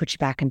to have to put you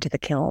back into the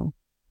kiln.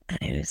 And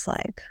he was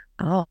like,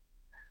 oh,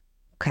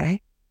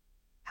 okay.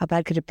 How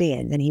bad could it be?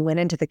 And then he went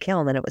into the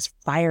kiln and it was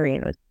fiery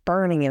and it was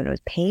burning and it was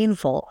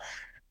painful.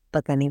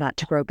 But then he got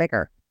to grow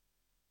bigger.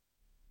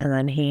 And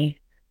then he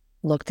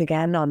looked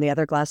again on the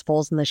other glass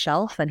bowls on the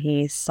shelf and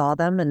he saw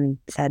them and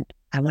said,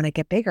 I want to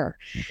get bigger.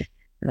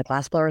 And the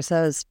glass blower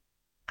says,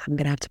 I'm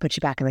going to have to put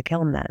you back in the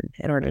kiln then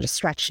in order to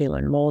stretch you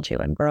and mold you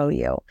and grow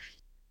you.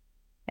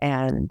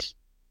 And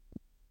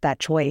that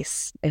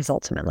choice is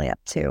ultimately up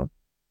to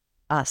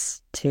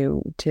us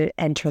to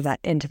enter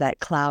into that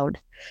cloud,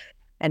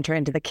 enter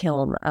into the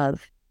kiln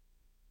of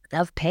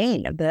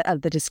pain, of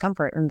the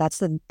discomfort. And that's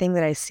the thing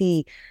that I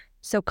see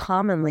so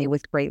commonly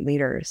with great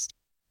leaders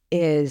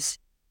is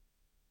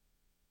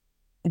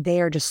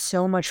they are just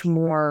so much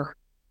more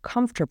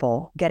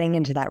comfortable getting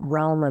into that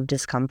realm of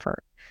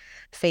discomfort,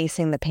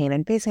 facing the pain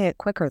and facing it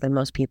quicker than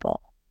most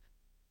people.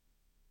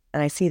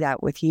 And I see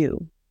that with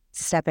you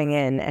stepping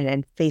in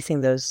and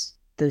facing those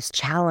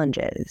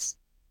challenges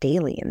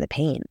daily in the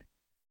pain.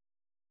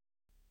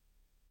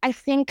 I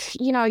think,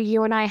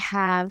 you and I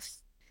have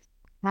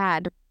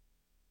had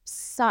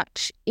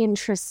such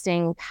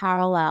interesting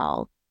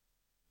have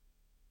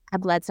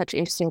led such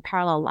interesting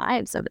parallel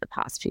lives over the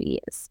past few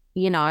years.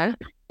 The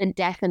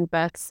death and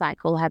birth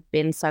cycle have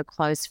been so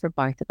close for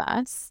both of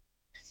us.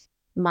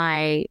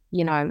 My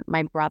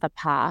brother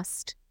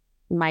passed.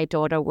 My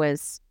daughter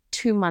was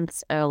 2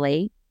 months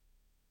early.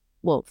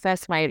 Well,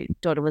 first my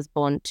daughter was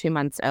born 2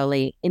 months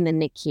early in the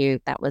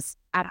NICU. That was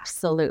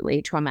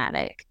absolutely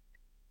traumatic.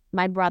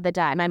 My brother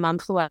died. My mum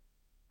flew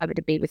over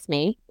to be with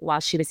me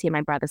while she was here.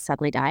 My brother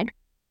suddenly died.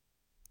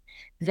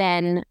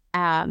 Then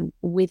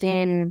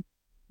within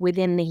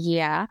the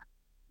year,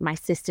 my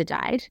sister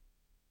died.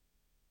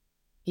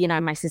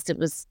 My sister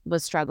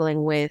was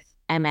struggling with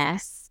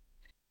MS,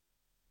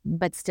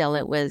 but still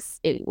it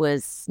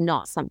was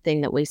not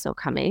something that we saw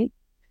coming.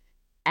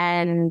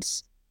 And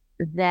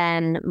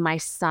then my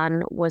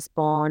son was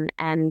born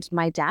and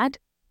my dad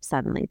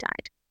suddenly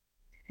died.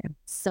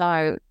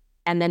 So,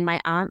 and then my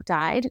aunt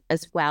died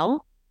as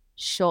well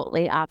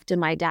shortly after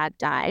my dad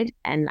died.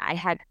 And I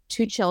had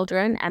 2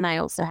 children and I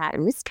also had a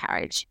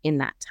miscarriage in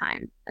that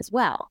time as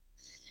well.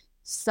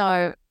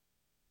 So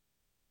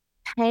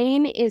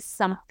pain is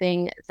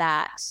something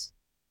that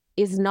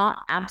is not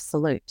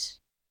absolute.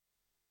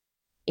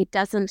 It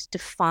doesn't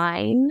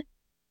define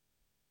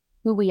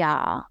who we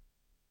are.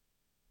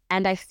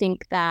 And I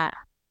think that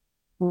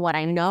what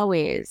I know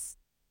is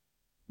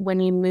when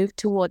you move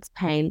towards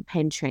pain,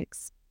 pain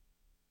shrinks.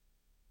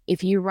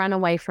 If you run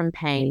away from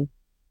pain,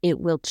 it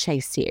will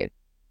chase you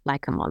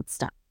like a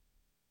monster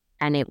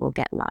and it will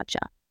get larger.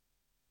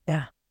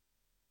 Yeah.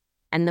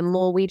 And the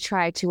more we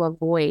try to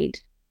avoid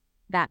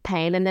that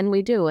pain, and then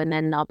we do, and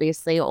then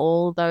obviously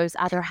all those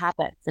other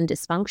habits and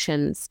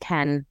dysfunctions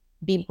can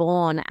be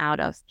born out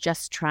of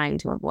just trying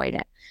to avoid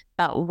it.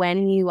 But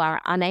when you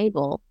are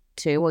unable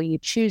to, or you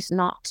choose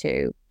not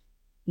to,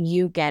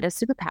 you get a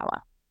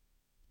superpower.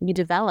 You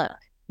develop,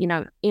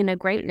 inner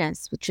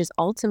greatness, which is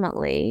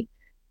ultimately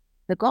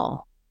the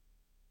goal.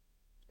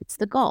 It's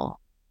the goal.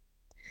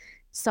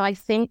 So I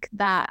think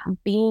that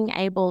being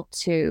able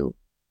to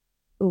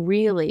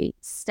really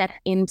step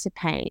into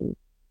pain,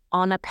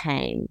 honor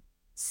pain,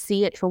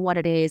 see it for what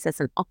it is as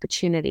an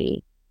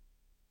opportunity,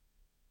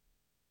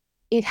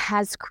 it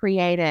has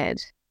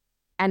created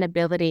an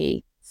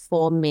ability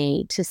for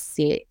me to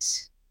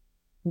sit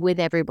with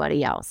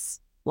everybody else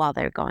while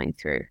they're going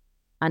through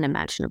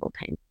unimaginable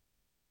pain.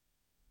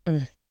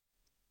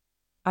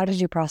 How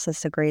did you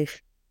process the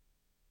grief?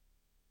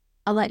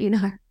 I'll let you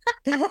know.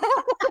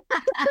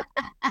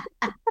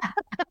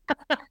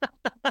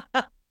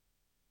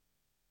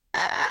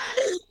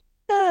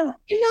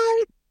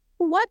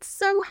 What's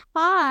so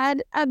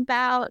hard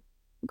about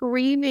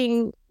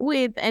grieving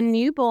with a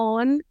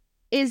newborn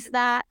is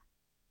that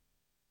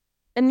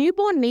a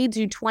newborn needs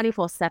you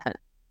 24/7.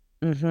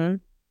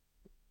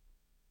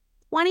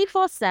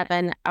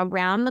 24/7,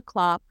 around the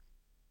clock.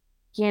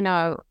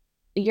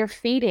 You're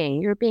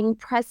feeding, you're being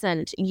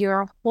present,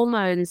 your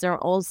hormones are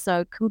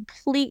also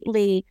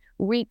completely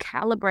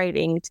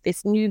recalibrating to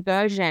this new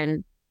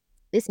version,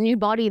 this new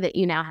body that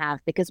you now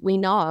have, because we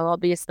know,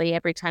 obviously,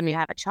 every time you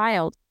have a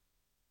child,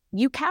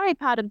 you carry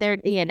part of their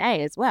DNA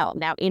as well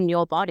now in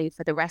your body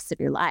for the rest of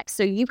your life.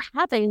 So you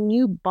have a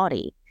new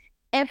body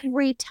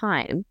every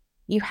time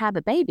you have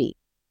a baby.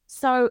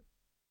 So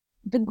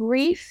the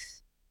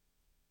grief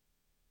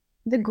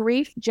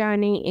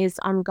journey is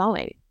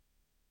ongoing,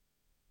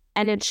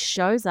 and it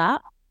shows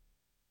up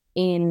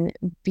in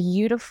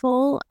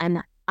beautiful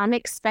and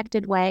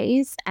unexpected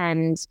ways.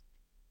 And,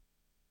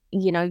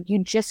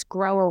 you just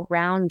grow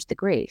around the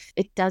grief.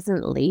 It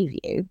doesn't leave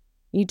you.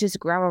 You just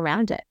grow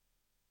around it.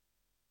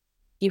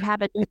 You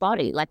have a new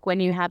body. Like when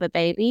you have a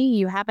baby,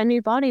 you have a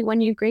new body when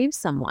you grieve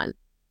someone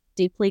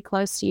deeply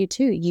close to you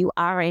too. You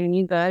are a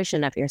new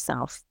version of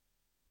yourself,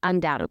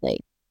 undoubtedly.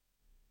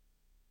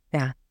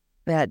 Yeah,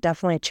 it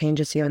definitely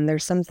changes you. And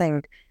there's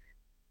something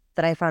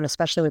that I found,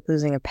 especially with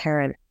losing a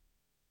parent,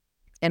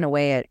 in a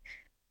way,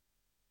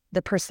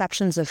 the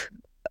perceptions of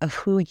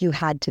who you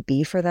had to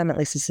be for them, at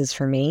least this is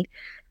for me,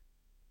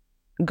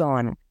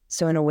 gone.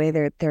 So in a way,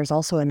 there's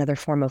also another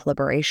form of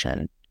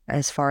liberation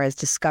as far as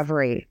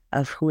discovery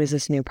of who is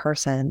this new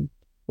person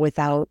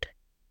without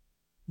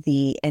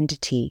the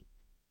entity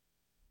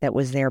that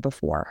was there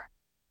before.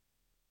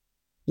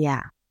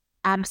 Yeah,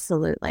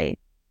 absolutely.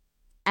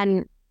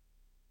 And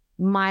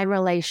my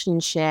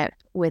relationship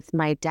with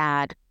my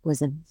dad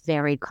was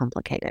very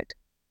complicated.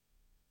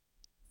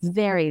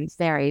 Very,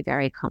 very,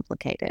 very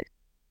complicated.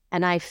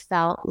 And I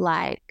felt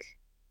like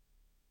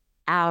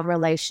our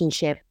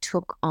relationship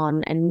took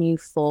on a new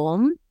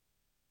form,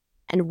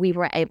 and we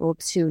were able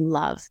to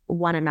love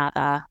one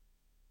another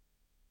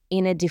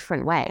in a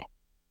different way,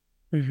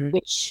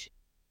 which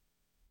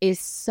is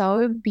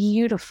so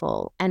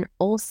beautiful and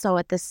also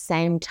at the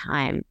same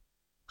time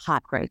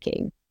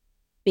heartbreaking,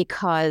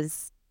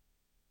 because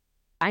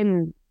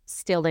I'm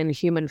still in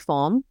human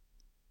form,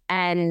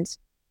 and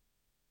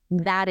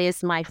that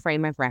is my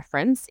frame of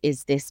reference,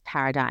 is this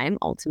paradigm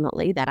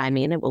ultimately that I'm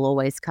in. It will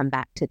always come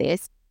back to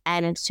this.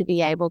 And to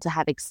be able to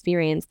have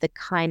experienced the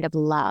kind of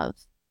love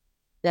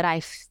that I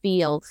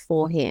feel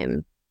for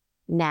him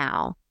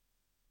now,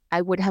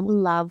 I would have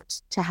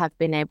loved to have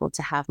been able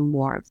to have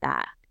more of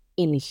that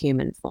in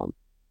human form.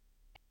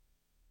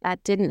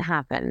 That didn't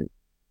happen,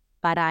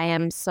 but I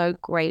am so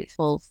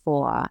grateful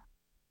for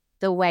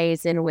the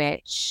ways in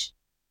which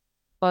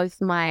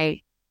both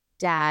my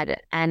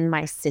dad and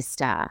my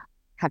sister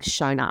have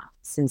shown up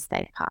since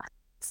they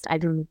passed.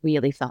 I've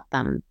really felt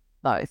them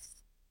both.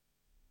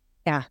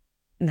 Yeah.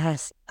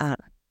 That's,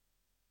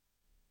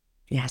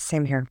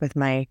 same here with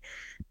my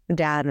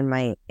dad and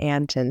my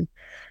aunt and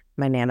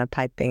my Nana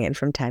piping in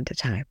from time to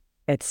time.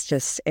 It's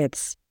just,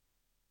 it's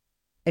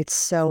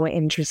so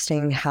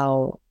interesting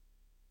how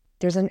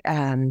there's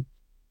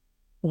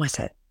what's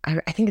it?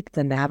 I think it's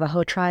the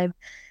Navajo tribe.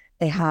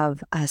 They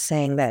have a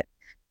saying that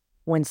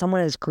when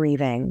someone is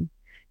grieving,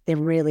 they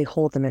really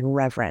hold them in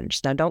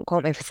reverence. Now, don't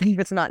quote me if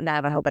it's not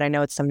Navajo, but I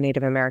know it's some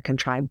Native American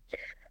tribe.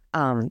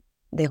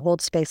 They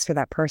hold space for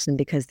that person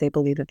because they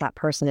believe that that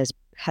person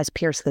has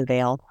pierced the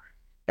veil.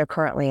 They're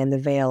currently in the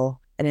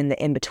veil and in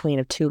the in-between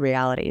of two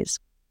realities,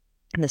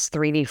 in this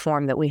 3D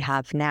form that we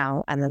have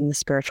now, and then the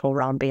spiritual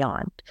realm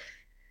beyond.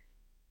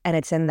 And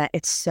it's in that,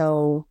 it's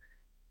so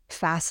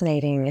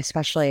fascinating,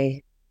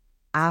 especially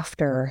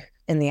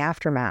in the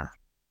aftermath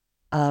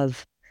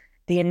of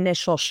the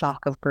initial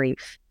shock of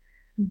grief,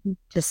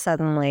 to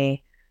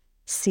suddenly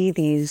see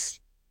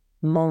these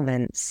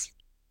moments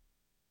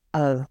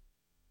of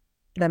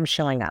them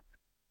showing up.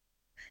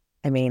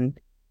 I mean,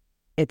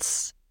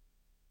 it's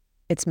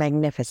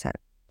magnificent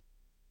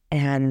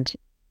and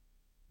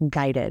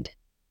guided.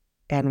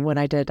 And when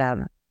I did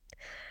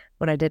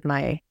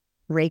my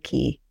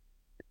Reiki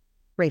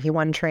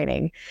 1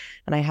 training,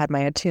 and I had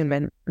my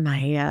attunement,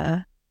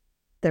 the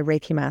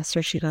Reiki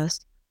master, she goes,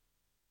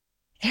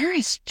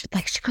 is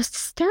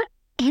there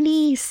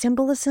any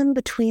symbolism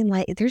between,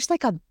 like, there's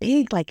like a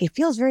big, like, it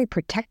feels very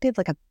protective,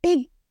 like a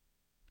big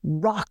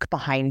rock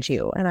behind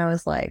you. And I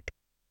was like,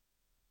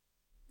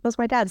 what's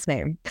my dad's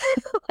name?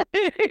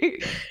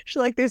 She's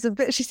like,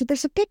 she said,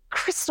 there's a big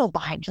crystal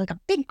behind you, like a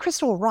big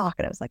crystal rock.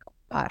 And I was like, oh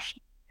gosh.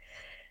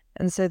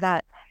 And so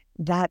that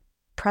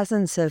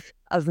presence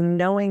of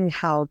knowing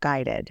how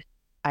guided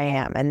I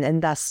am,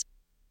 and thus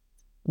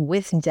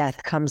with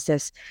death comes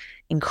this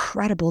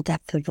incredible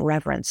depth of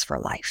reverence for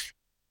life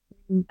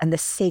and the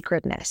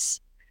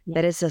sacredness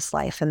that is this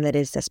life and that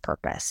is this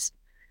purpose.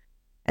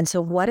 And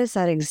so what is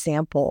that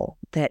example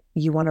that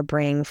you want to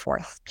bring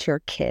forth to your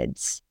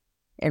kids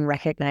in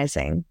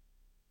recognizing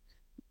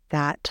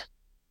that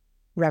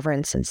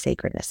reverence and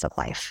sacredness of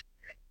life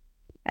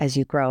as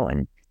you grow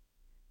and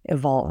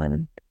evolve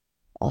and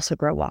also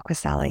grow Walk with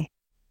Sally?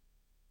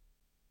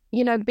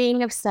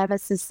 Being of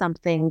service is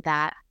something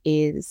that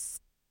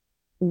is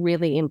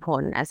really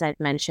important, as I've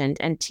mentioned,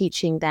 and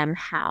teaching them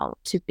how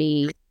to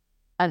be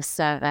of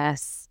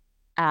service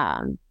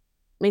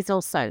is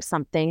also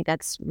something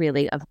that's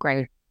really of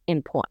great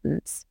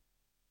importance.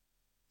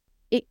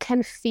 It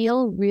can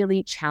feel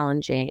really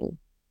challenging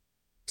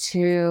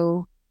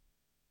to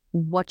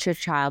watch your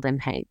child in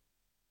pain.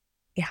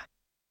 Yeah.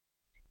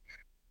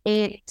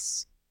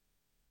 It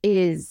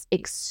is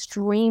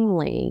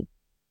extremely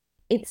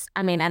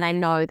I mean, and I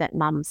know that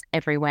mums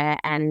everywhere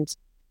and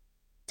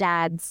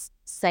dads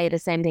say the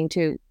same thing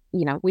too.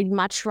 You know, we'd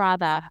much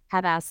rather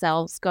have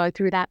ourselves go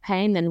through that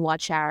pain than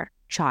watch our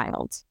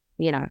child,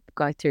 you know,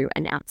 go through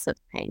an ounce of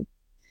pain.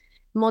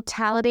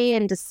 Mortality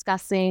and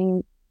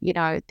discussing, you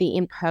know, the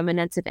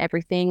impermanence of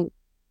everything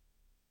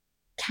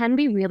can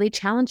be really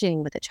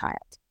challenging with a child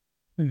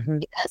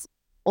because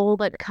all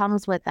that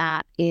comes with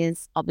that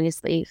is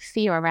obviously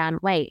fear around,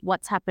 wait,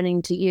 what's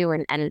happening to you?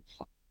 And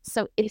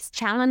so it's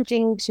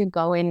challenging to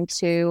go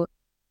into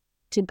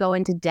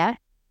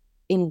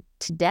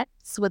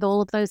depths with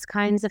all of those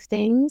kinds of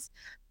things,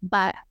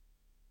 but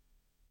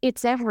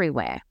it's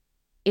everywhere.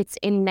 It's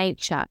in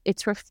nature.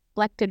 It's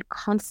reflected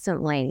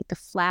constantly. The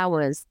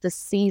flowers, the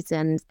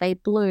seasons, they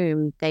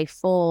bloom, they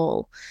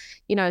fall,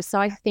 you know, so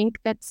I think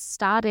that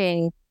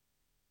starting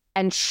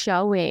and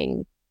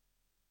showing,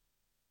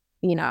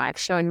 you know, I've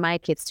shown my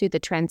kids too, the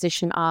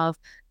transition of,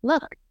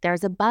 look,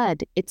 there's a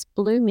bud, it's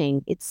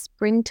blooming, it's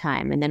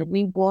springtime, and then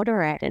we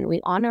water it and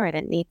we honor it.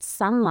 It needs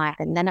sunlight,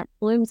 and then it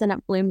blooms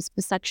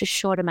for such a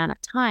short amount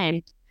of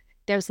time.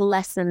 There's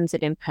lessons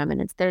of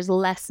impermanence. There's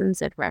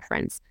lessons of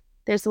reverence.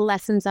 There's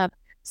lessons of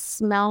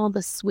smell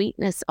the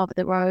sweetness of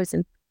the rose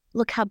and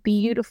look how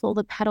beautiful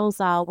the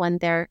petals are when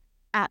they're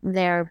at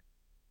their,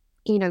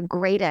 you know,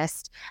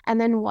 greatest.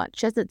 And then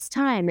watch as it's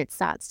time, it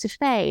starts to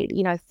fade,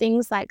 you know,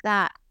 things like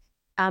that.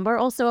 We're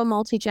also a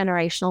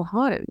multi-generational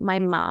home. My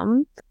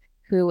mum,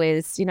 who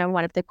is, you know,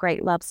 one of the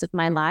great loves of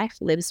my life,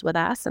 lives with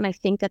us. And I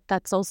think that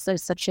that's also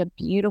such a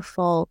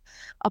beautiful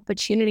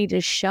opportunity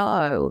to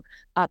show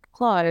up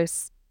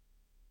close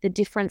the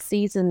different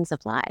seasons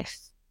of life.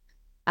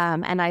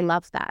 And I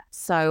love that.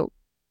 So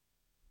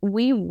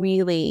we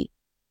really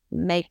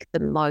make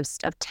the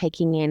most of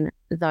taking in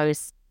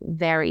those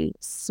very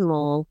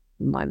small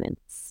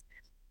moments.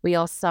 We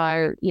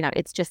also, you know,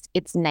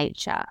 it's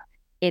nature.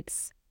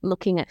 It's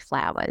looking at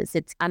flowers.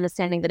 It's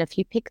understanding that if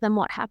you pick them,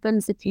 what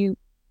happens if you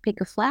pick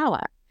a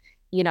flower?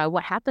 You know,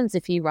 what happens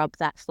if you rob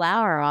that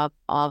flower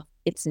of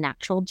its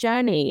natural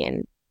journey?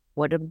 And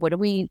what do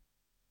we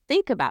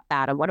think about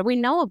that? Or what do we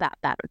know about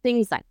that? Or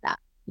things like that,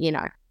 you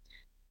know.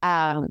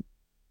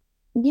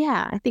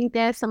 Yeah, I think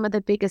they're some of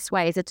the biggest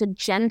ways. It's a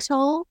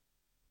gentle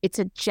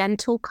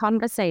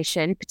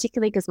conversation,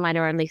 particularly because mine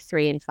are only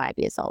 3 and 5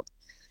 years old.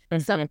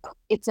 So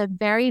it's a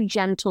very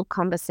gentle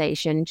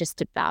conversation just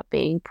about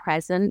being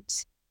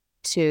present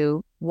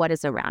to what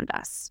is around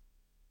us.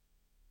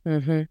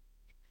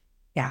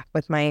 Yeah,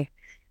 with my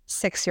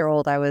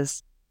 6-year-old,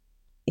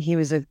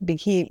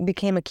 he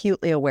became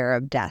acutely aware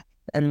of death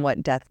and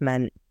what death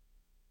meant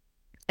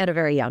at a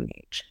very young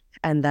age,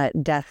 and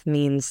that death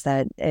means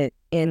that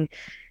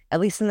at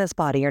least in this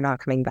body, you're not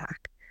coming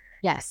back.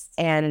 Yes.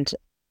 And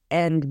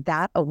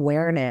that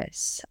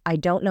awareness, I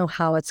don't know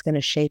how it's going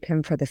to shape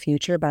him for the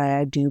future, but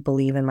I do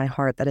believe in my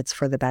heart that it's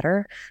for the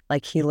better.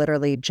 Like, he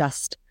literally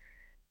just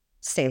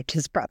saved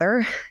his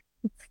brother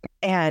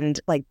and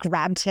like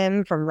grabbed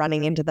him from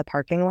running into the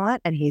parking lot.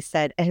 And he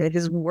said, and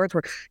his words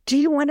were, "Do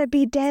you want to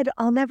be dead?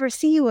 I'll never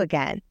see you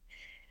again."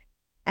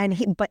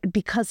 And but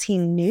because he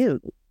knew,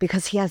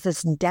 because he has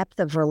this depth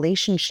of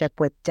relationship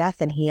with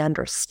death, and he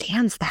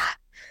understands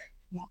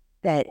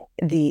that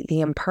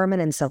the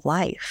impermanence of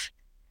life.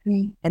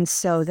 And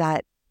so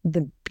that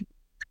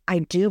I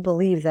do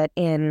believe that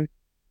I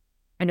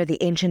know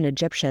the ancient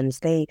Egyptians,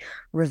 they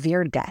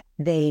revered death.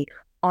 They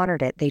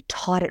honored it. They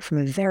taught it from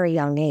a very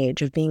young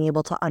age of being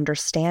able to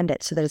understand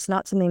it, so that it's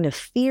not something to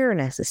fear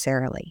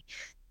necessarily,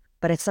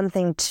 but it's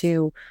something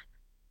to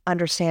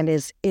understand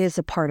is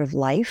a part of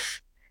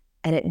life.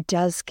 And it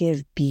does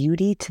give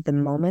beauty to the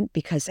moment,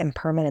 because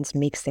impermanence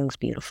makes things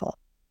beautiful.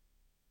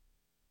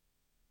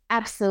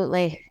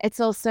 Absolutely. It's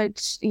also,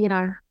 you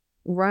know,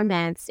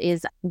 romance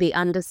is the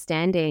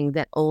understanding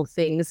that all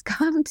things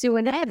come to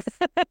an end.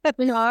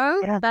 You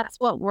know, that's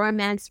what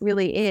romance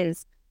really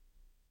is.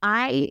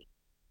 It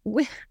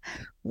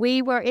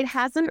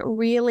hasn't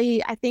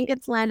really, I think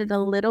it's landed a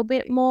little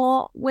bit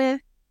more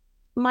with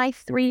my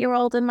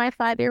 3-year-old and my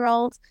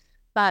 5-year-old,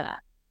 but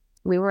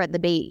we were at the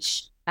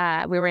beach.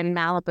 We were in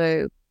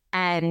Malibu,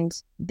 and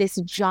this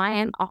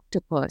giant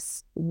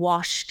octopus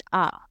washed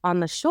up on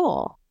the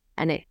shore,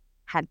 and it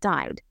had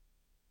died.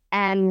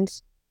 And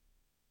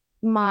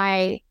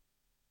my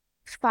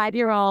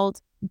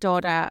 5-year-old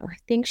daughter, I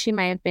think she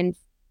may have been,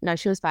 no,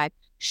 she was 5.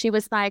 She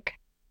was like,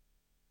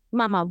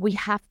 "Mama, we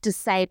have to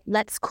save,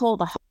 let's call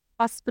the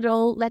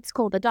hospital, let's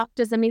call the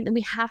doctors. I mean,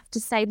 we have to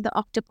save the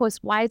octopus.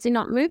 Why is he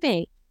not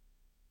moving?"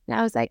 And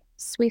I was like,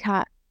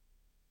 "Sweetheart,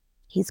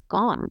 he's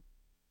gone.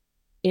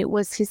 It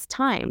was his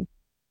time.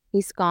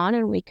 He's gone,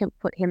 and we can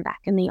put him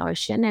back in the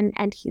ocean."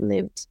 And he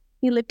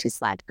lived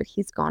his life, but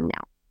he's gone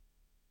now.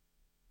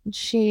 And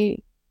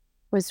she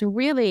was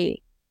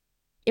really,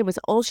 it was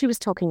all she was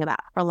talking about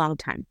for a long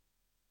time.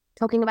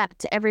 Talking about it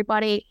to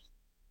everybody.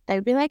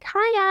 They'd be like,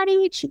 "Hi,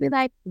 Addie." She'd be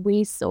like,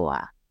 "We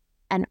saw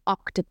an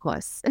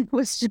octopus." It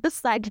was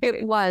just like,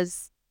 it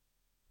was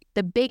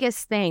the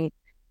biggest thing.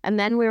 And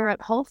then we were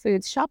at Whole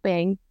Foods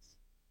shopping,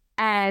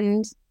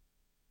 and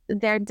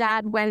their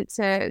dad went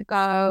to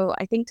go,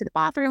 I think, to the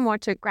bathroom or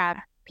to grab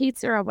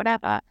pizza or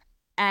whatever.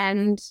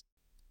 And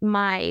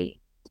my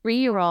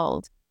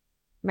 3-year-old,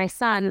 my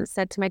son,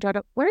 said to my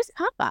daughter, "Where's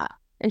Papa?"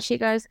 And she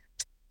goes,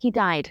 "He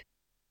died.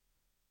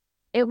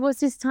 It was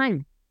his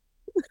time."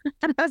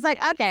 And I was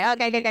like, okay,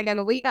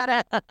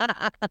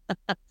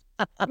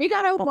 we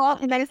gotta walk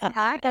this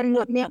back and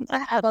we need to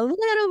have a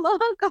little more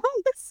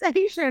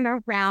conversation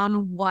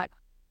around what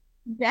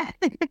death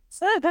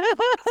is.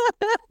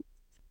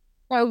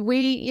 So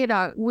we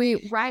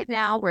right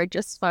now we're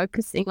just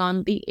focusing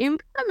on the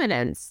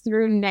impermanence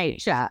through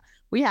nature.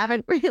 We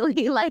haven't really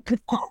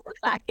gone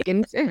back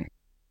into.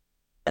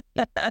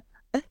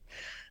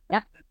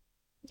 Yeah.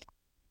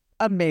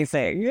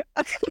 Amazing.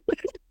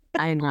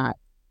 I know.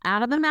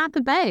 Out of the mouth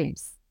of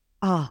babes.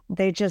 Oh,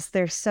 they're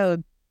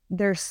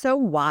so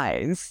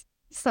wise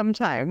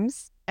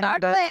sometimes. And,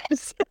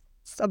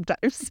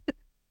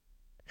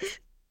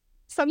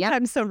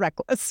 sometimes so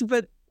reckless,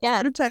 but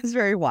sometimes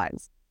very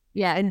wise.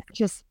 Yeah. And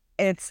just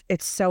it's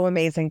so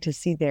amazing to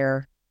see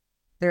their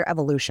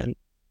evolution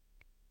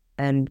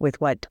and with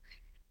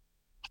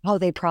how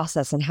they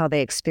process and how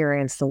they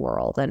experience the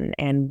world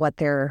and what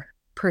they're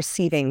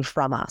perceiving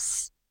from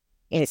us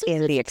in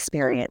the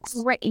experience.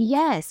 Great.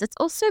 Yes. It's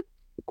also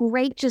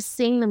great just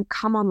seeing them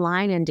come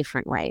online in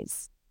different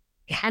ways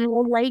and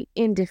relate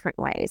in different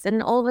ways.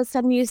 And all of a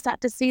sudden you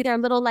start to see their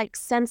little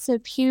sense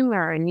of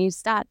humor, and you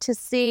start to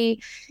see,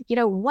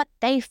 what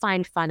they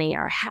find funny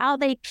or how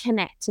they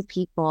connect to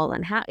people,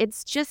 and how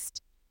it's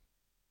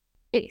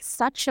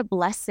such a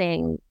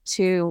blessing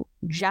to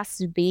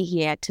just be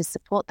here to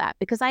support that,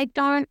 because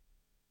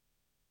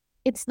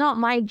it's not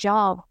my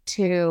job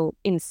to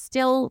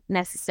instill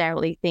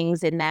necessarily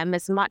things in them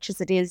as much as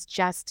it is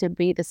just to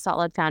be the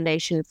solid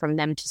foundation from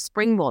them to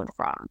springboard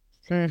from.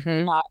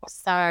 Mm-hmm.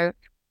 So,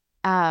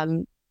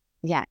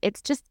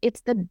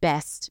 it's the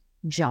best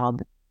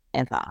job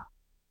ever.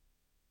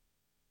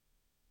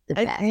 The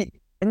best.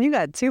 And you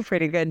got 2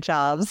 pretty good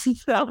jobs.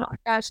 So. Oh my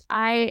gosh,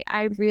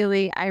 I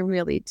really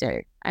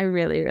do. I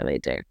really, really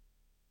do.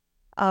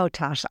 Oh,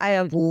 Tash, I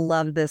have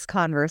loved this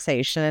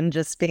conversation,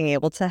 just being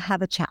able to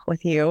have a chat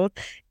with you.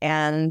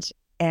 And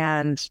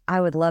I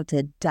would love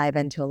to dive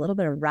into a little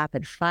bit of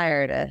rapid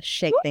fire to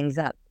shake things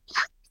up.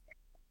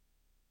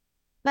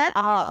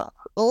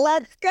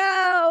 Let's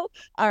go.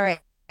 All right.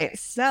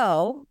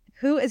 So,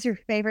 who is your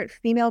favorite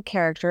female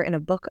character in a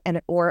book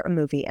or a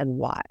movie, and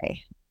why?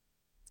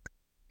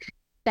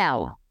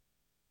 Belle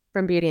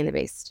from Beauty and the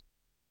Beast.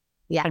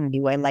 Yeah. I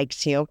knew I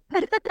liked you.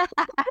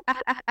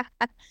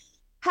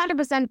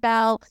 100%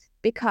 Belle,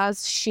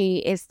 because she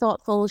is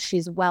thoughtful,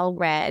 she's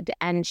well-read,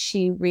 and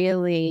she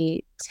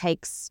really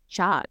takes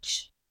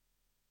charge.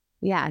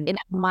 Yeah, in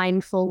a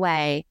mindful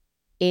way,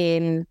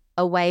 in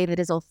a way that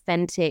is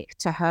authentic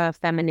to her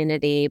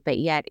femininity, but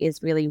yet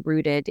is really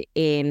rooted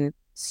in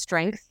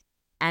strength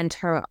and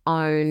her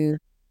own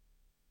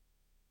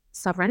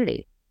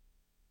sovereignty.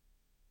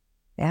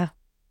 Yeah.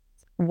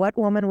 What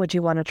woman would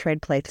you want to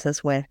trade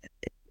places with,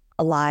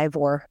 alive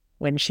or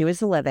when she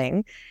was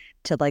living,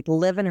 to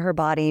live in her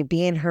body,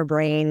 be in her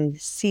brain,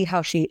 see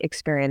how she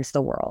experienced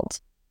the world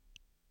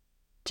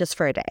just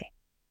for a day?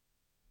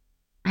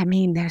 I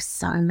mean, there's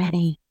so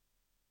many,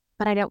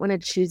 but I don't want to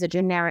choose a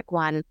generic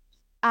one.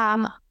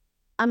 I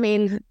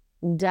mean,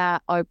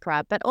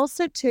 Oprah, but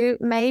also too,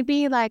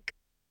 maybe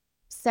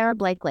Sarah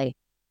Blakely.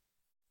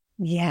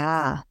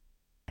 Yeah.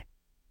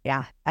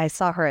 Yeah. I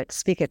saw her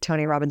speak at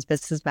Tony Robbins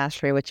Business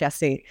Mastery with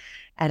Jesse,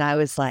 and I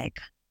was like,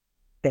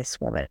 this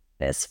woman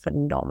is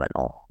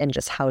phenomenal in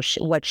just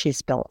what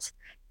she's built.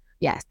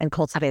 Yes. And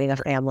cultivating a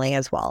family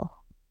as well.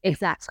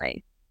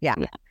 Exactly. Yeah.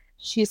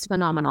 She's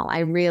phenomenal. I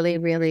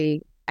really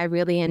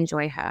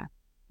enjoy her.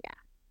 Yeah.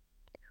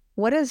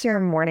 What is your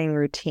morning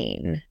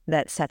routine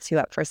that sets you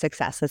up for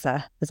success as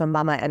a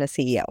mama and a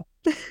CEO?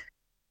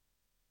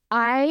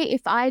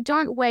 If I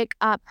don't wake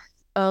up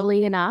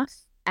early enough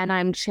and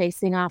I'm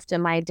chasing after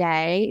my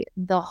day,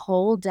 the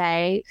whole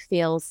day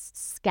feels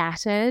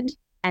scattered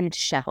and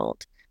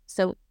disheveled.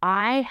 So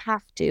I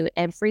have to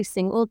every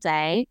single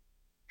day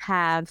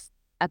have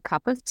a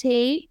cup of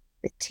tea,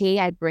 the tea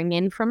I bring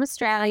in from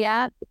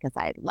Australia because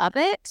I love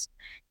it.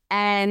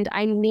 And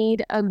I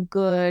need a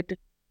good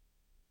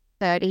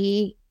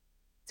 30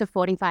 to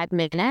 45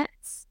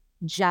 minutes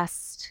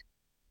just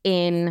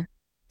in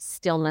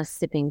stillness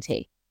sipping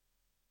tea.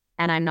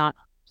 And I'm not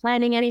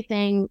planning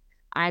anything.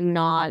 I'm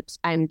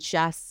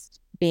just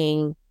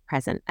being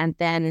present. And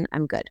then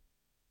I'm good.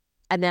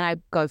 And then I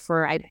go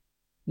for a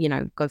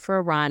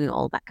run,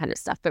 all that kind of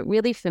stuff. But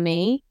really for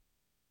me,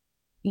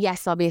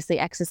 yes, obviously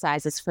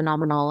exercise is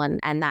phenomenal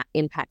and that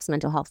impacts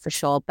mental health for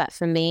sure. But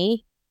for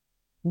me,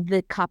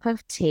 the cup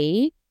of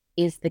tea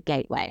is the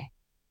gateway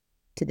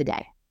to the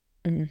day.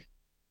 Mm.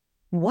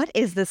 What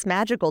is this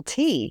magical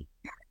tea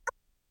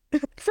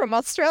from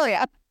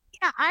Australia?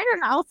 Yeah, I don't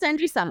know. I'll send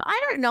you some.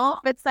 I don't know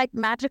if it's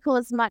magical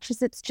as much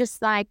as it's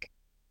just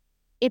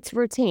it's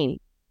routine.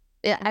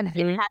 I've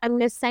been having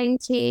the same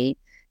tea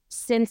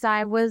since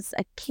I was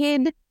a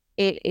kid.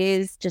 It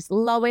is just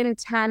low in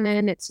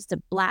tannin. It's just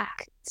a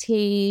black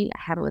tea. I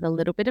have it with a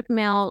little bit of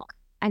milk,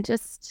 and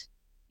just,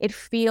 it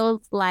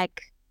feels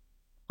like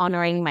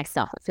honoring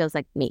myself. It feels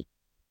like me.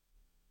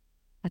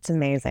 That's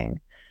amazing.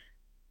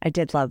 I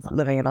did love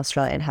living in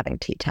Australia and having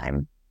tea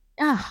time.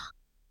 Ah,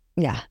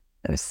 Yeah,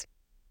 it was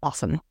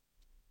awesome.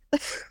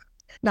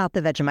 Not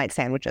the Vegemite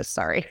sandwiches,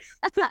 sorry.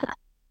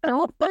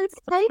 no offense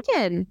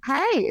taken.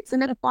 Hey, it's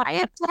an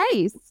acquired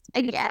taste.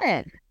 I get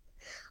it.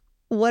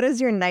 What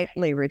is your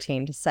nightly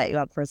routine to set you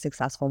up for a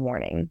successful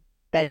morning?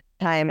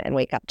 Bedtime and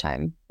wake up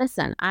time.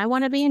 Listen, I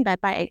want to be in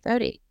bed by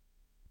 8:30.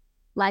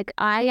 Like,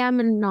 I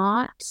am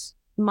not,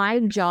 my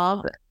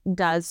job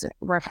does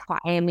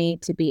require me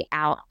to be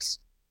out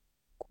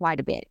quite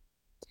a bit.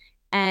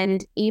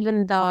 And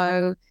even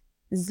though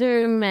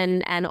Zoom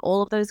and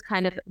all of those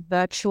kind of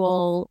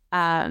virtual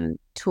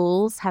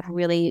tools have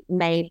really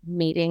made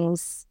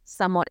meetings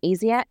somewhat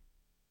easier,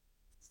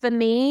 for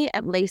me,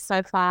 at least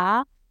so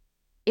far,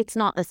 it's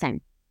not the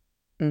same.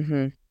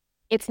 Mm-hmm.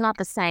 It's not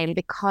the same,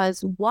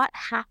 because what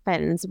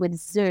happens with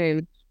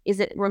Zoom is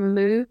it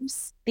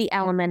removes the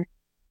element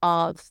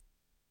of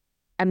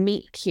a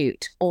meet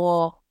cute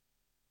or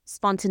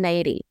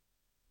spontaneity.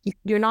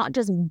 You're not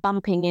just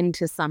bumping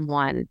into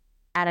someone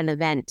at an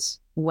event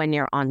when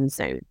you're on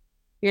Zoom.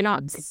 You're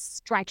not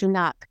striking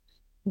up,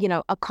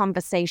 a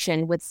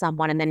conversation with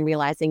someone and then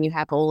realizing you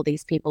have all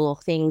these people or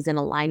things in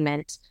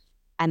alignment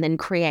and then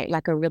create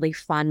like a really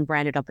fun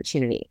branded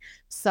opportunity.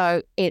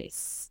 So it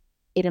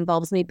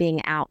involves me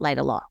being out late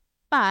a lot.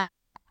 But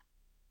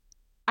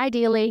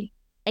ideally,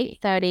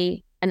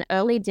 8:30, an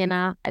early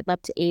dinner. I'd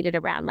love to eat it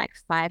around like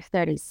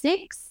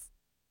 5:36.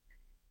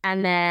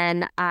 And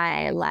then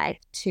I like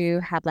to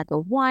have like a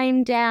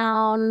wind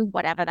down,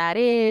 whatever that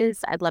is.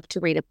 I'd love to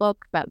read a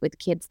book, but with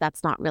kids,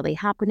 that's not really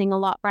happening a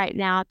lot right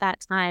now at that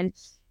time.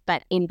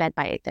 But in bed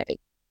by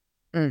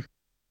 8:30.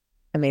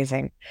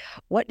 Amazing.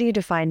 What do you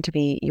define to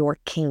be your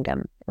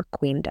kingdom or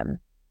queendom?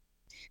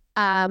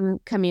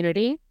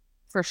 Community,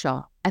 for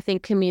sure. I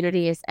think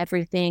community is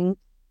everything.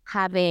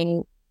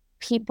 Having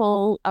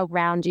people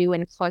around you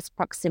in close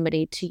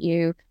proximity to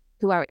you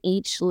who are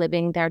each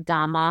living their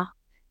dharma.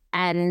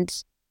 And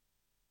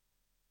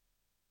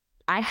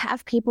I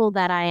have people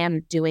that I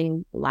am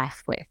doing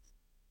life with,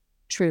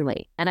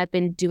 truly. And I've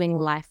been doing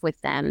life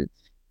with them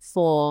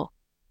for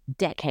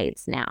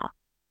decades now.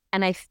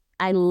 And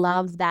I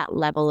love that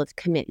level of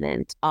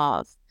commitment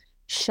of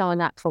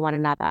showing up for one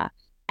another.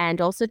 And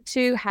also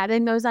too,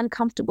 having those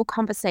uncomfortable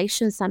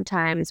conversations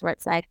sometimes where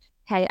it's like,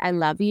 hey, I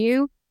love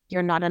you.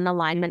 You're not in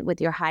alignment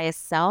with your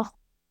highest self.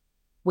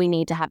 We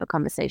need to have a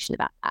conversation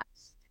about that.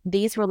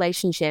 These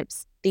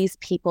relationships, these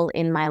people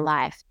in my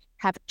life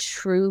have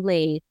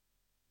truly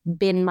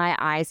been my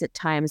eyes at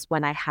times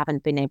when I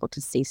haven't been able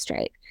to see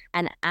straight.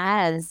 And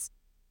as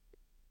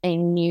a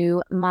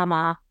new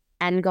mama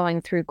and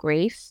going through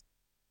grief,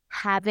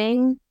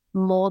 having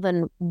more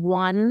than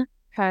one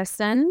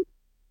person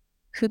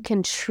who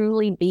can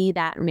truly be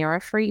that mirror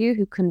for you,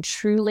 who can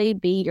truly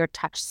be your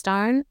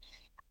touchstone,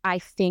 I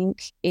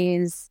think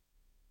is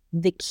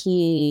the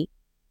key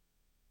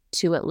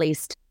to at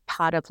least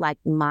part of like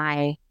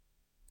my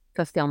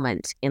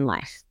fulfillment in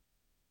life.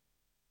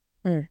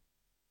 And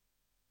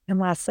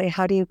lastly,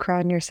 how do you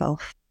crown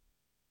yourself?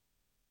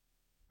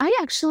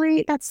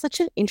 That's such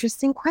an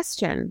interesting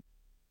question.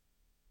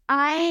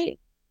 I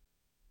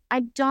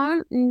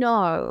don't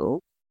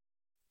know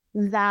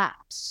that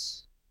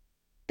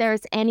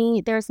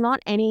there's not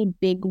any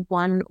big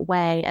one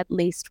way, at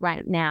least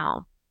right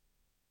now.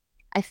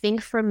 I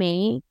think for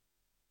me,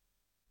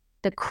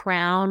 the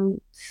crown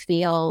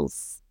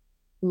feels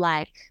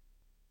like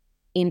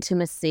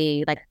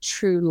intimacy, like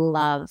true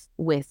love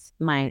with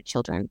my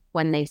children.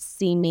 When they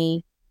see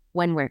me,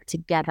 when we're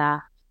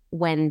together,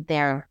 when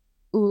they're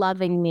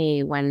loving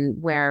me, when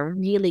we're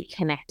really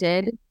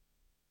connected.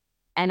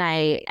 And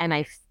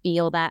I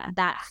feel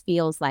that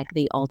feels like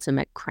the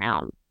ultimate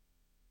crown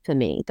for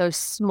me. Those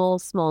small,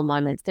 small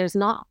moments. There's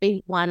not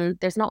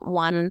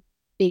one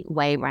big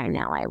way right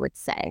now, I would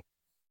say,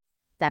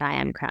 that I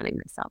am crowning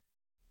myself.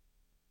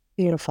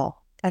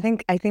 Beautiful. I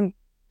think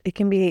it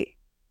can be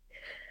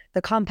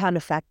the compound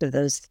effect of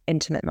those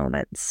intimate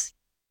moments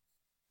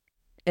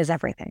is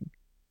everything.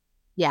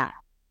 Yeah.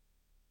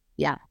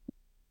 Yeah.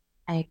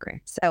 I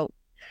agree. So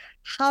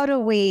how do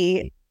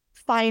we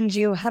find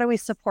you? How do we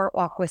support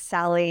Walk with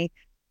Sally?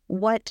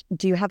 What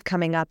do you have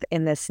coming up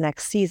in this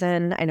next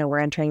season? I know we're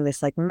entering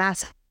this like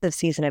massive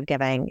season of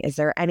giving. Is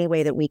there any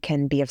way that we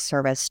can be of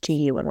service to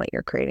you and what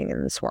you're creating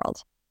in this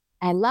world?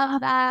 I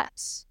love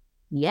that.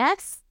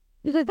 Yes.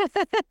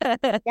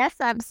 Yes,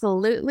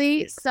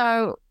 absolutely.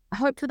 So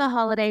Hope for the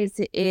Holidays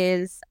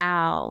is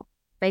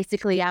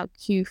basically our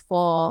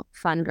Q4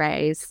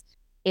 fundraise.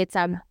 It's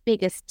our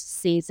biggest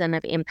season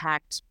of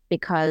impact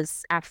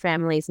because our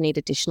families need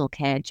additional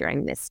care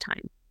during this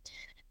time.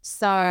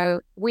 So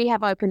we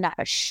have opened up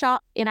a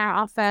shop in our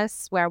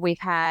office where we've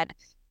had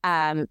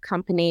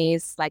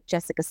companies like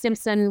Jessica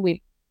Simpson.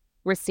 We've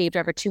received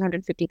over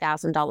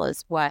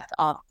 $250,000 worth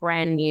of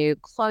brand new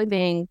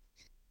clothing,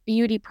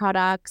 beauty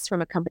products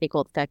from a company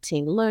called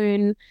 13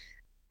 Loon.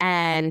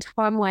 and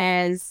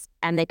homewares,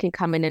 and they can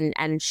come in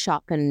and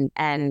shop,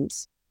 and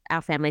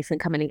our families can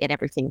come in and get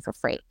everything for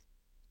free.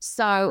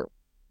 So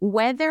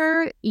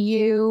whether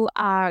you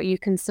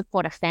can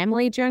support a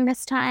family during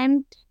this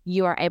time,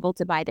 you are able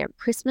to buy their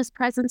Christmas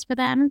presents for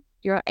them,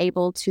 you're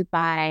able to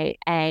buy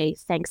a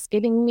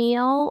Thanksgiving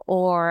meal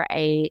or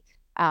a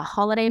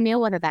holiday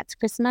meal, whether that's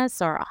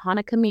Christmas or a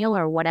Hanukkah meal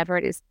or whatever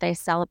it is they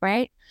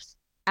celebrate.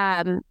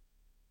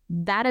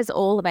 That is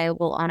all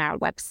available on our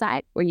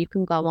website, where you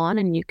can go on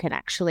and you can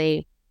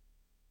actually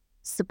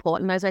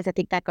support in those ways. I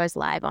think that goes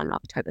live on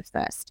October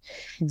 1st.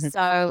 Mm-hmm.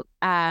 So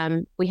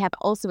we have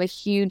also a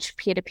huge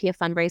peer-to-peer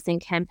fundraising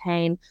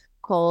campaign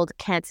called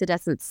Cancer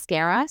Doesn't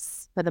Scare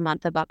Us for the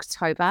month of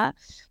October,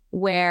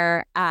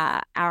 where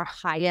our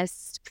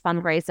highest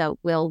fundraiser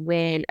will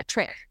win a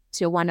trip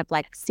to one of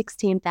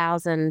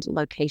 16,000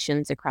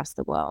 locations across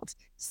the world.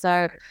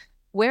 So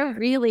we're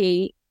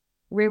really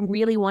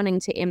wanting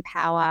to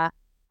empower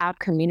our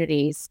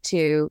communities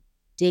to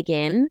dig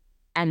in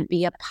and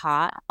be a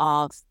part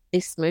of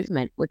this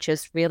movement, which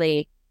is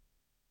really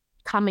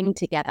coming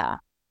together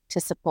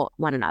to support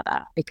one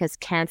another, because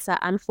cancer,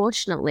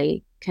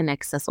 unfortunately,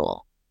 connects us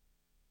all.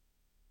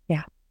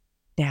 Yeah.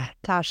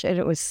 Tash,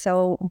 it was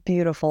so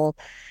beautiful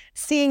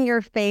seeing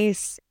your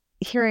face,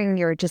 hearing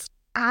your just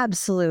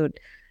absolute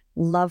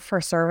love for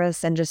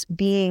service, and just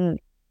being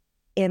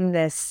in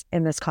this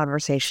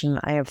conversation.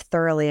 I have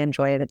thoroughly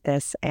enjoyed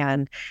this,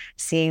 and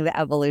seeing the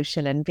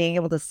evolution, and being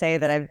able to say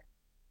that I've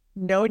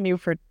known you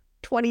for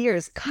 20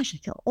 years. Gosh, I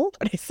feel old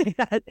when I say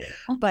that.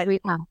 But we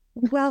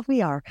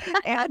are.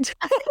 And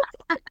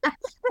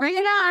bring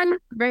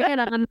it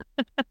on.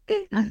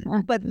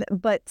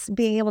 But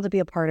being able to be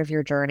a part of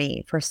your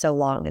journey for so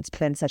long, it's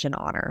been such an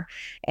honor.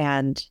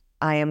 And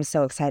I am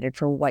so excited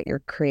for what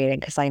you're creating,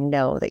 because I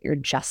know that you're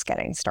just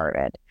getting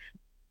started.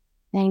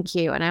 Thank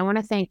you. And I want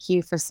to thank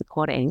you for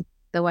supporting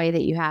the way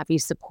that you have. You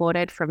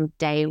supported from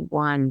day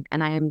one.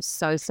 And I am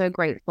so, so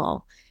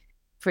grateful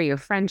for your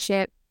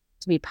friendship,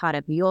 to be part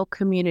of your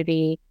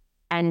community,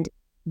 and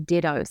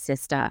ditto,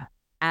 sister,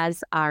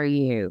 as are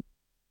you.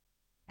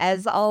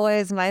 As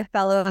always, my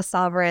fellow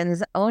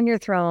sovereigns, own your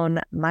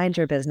throne, mind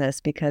your business,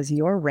 because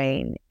your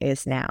reign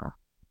is now.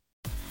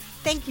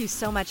 Thank you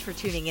so much for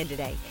tuning in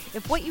today.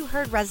 If what you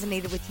heard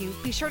resonated with you,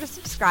 be sure to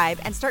subscribe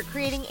and start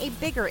creating a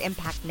bigger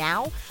impact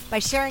now by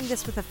sharing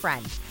this with a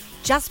friend.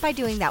 Just by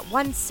doing that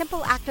one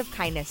simple act of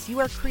kindness, you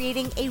are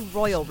creating a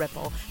royal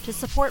ripple to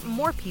support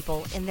more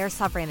people in their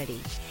sovereignty.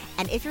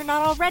 And if you're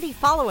not already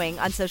following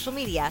on social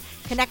media,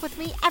 connect with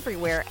me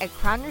everywhere at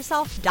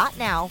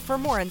crownyourself.now for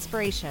more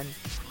inspiration.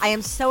 I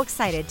am so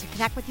excited to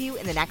connect with you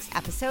in the next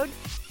episode.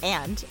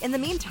 And in the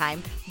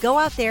meantime, go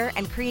out there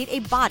and create a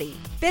body,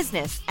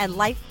 business, and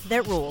life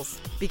that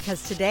rules.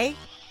 Because today,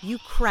 you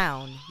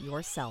crown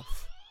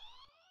yourself.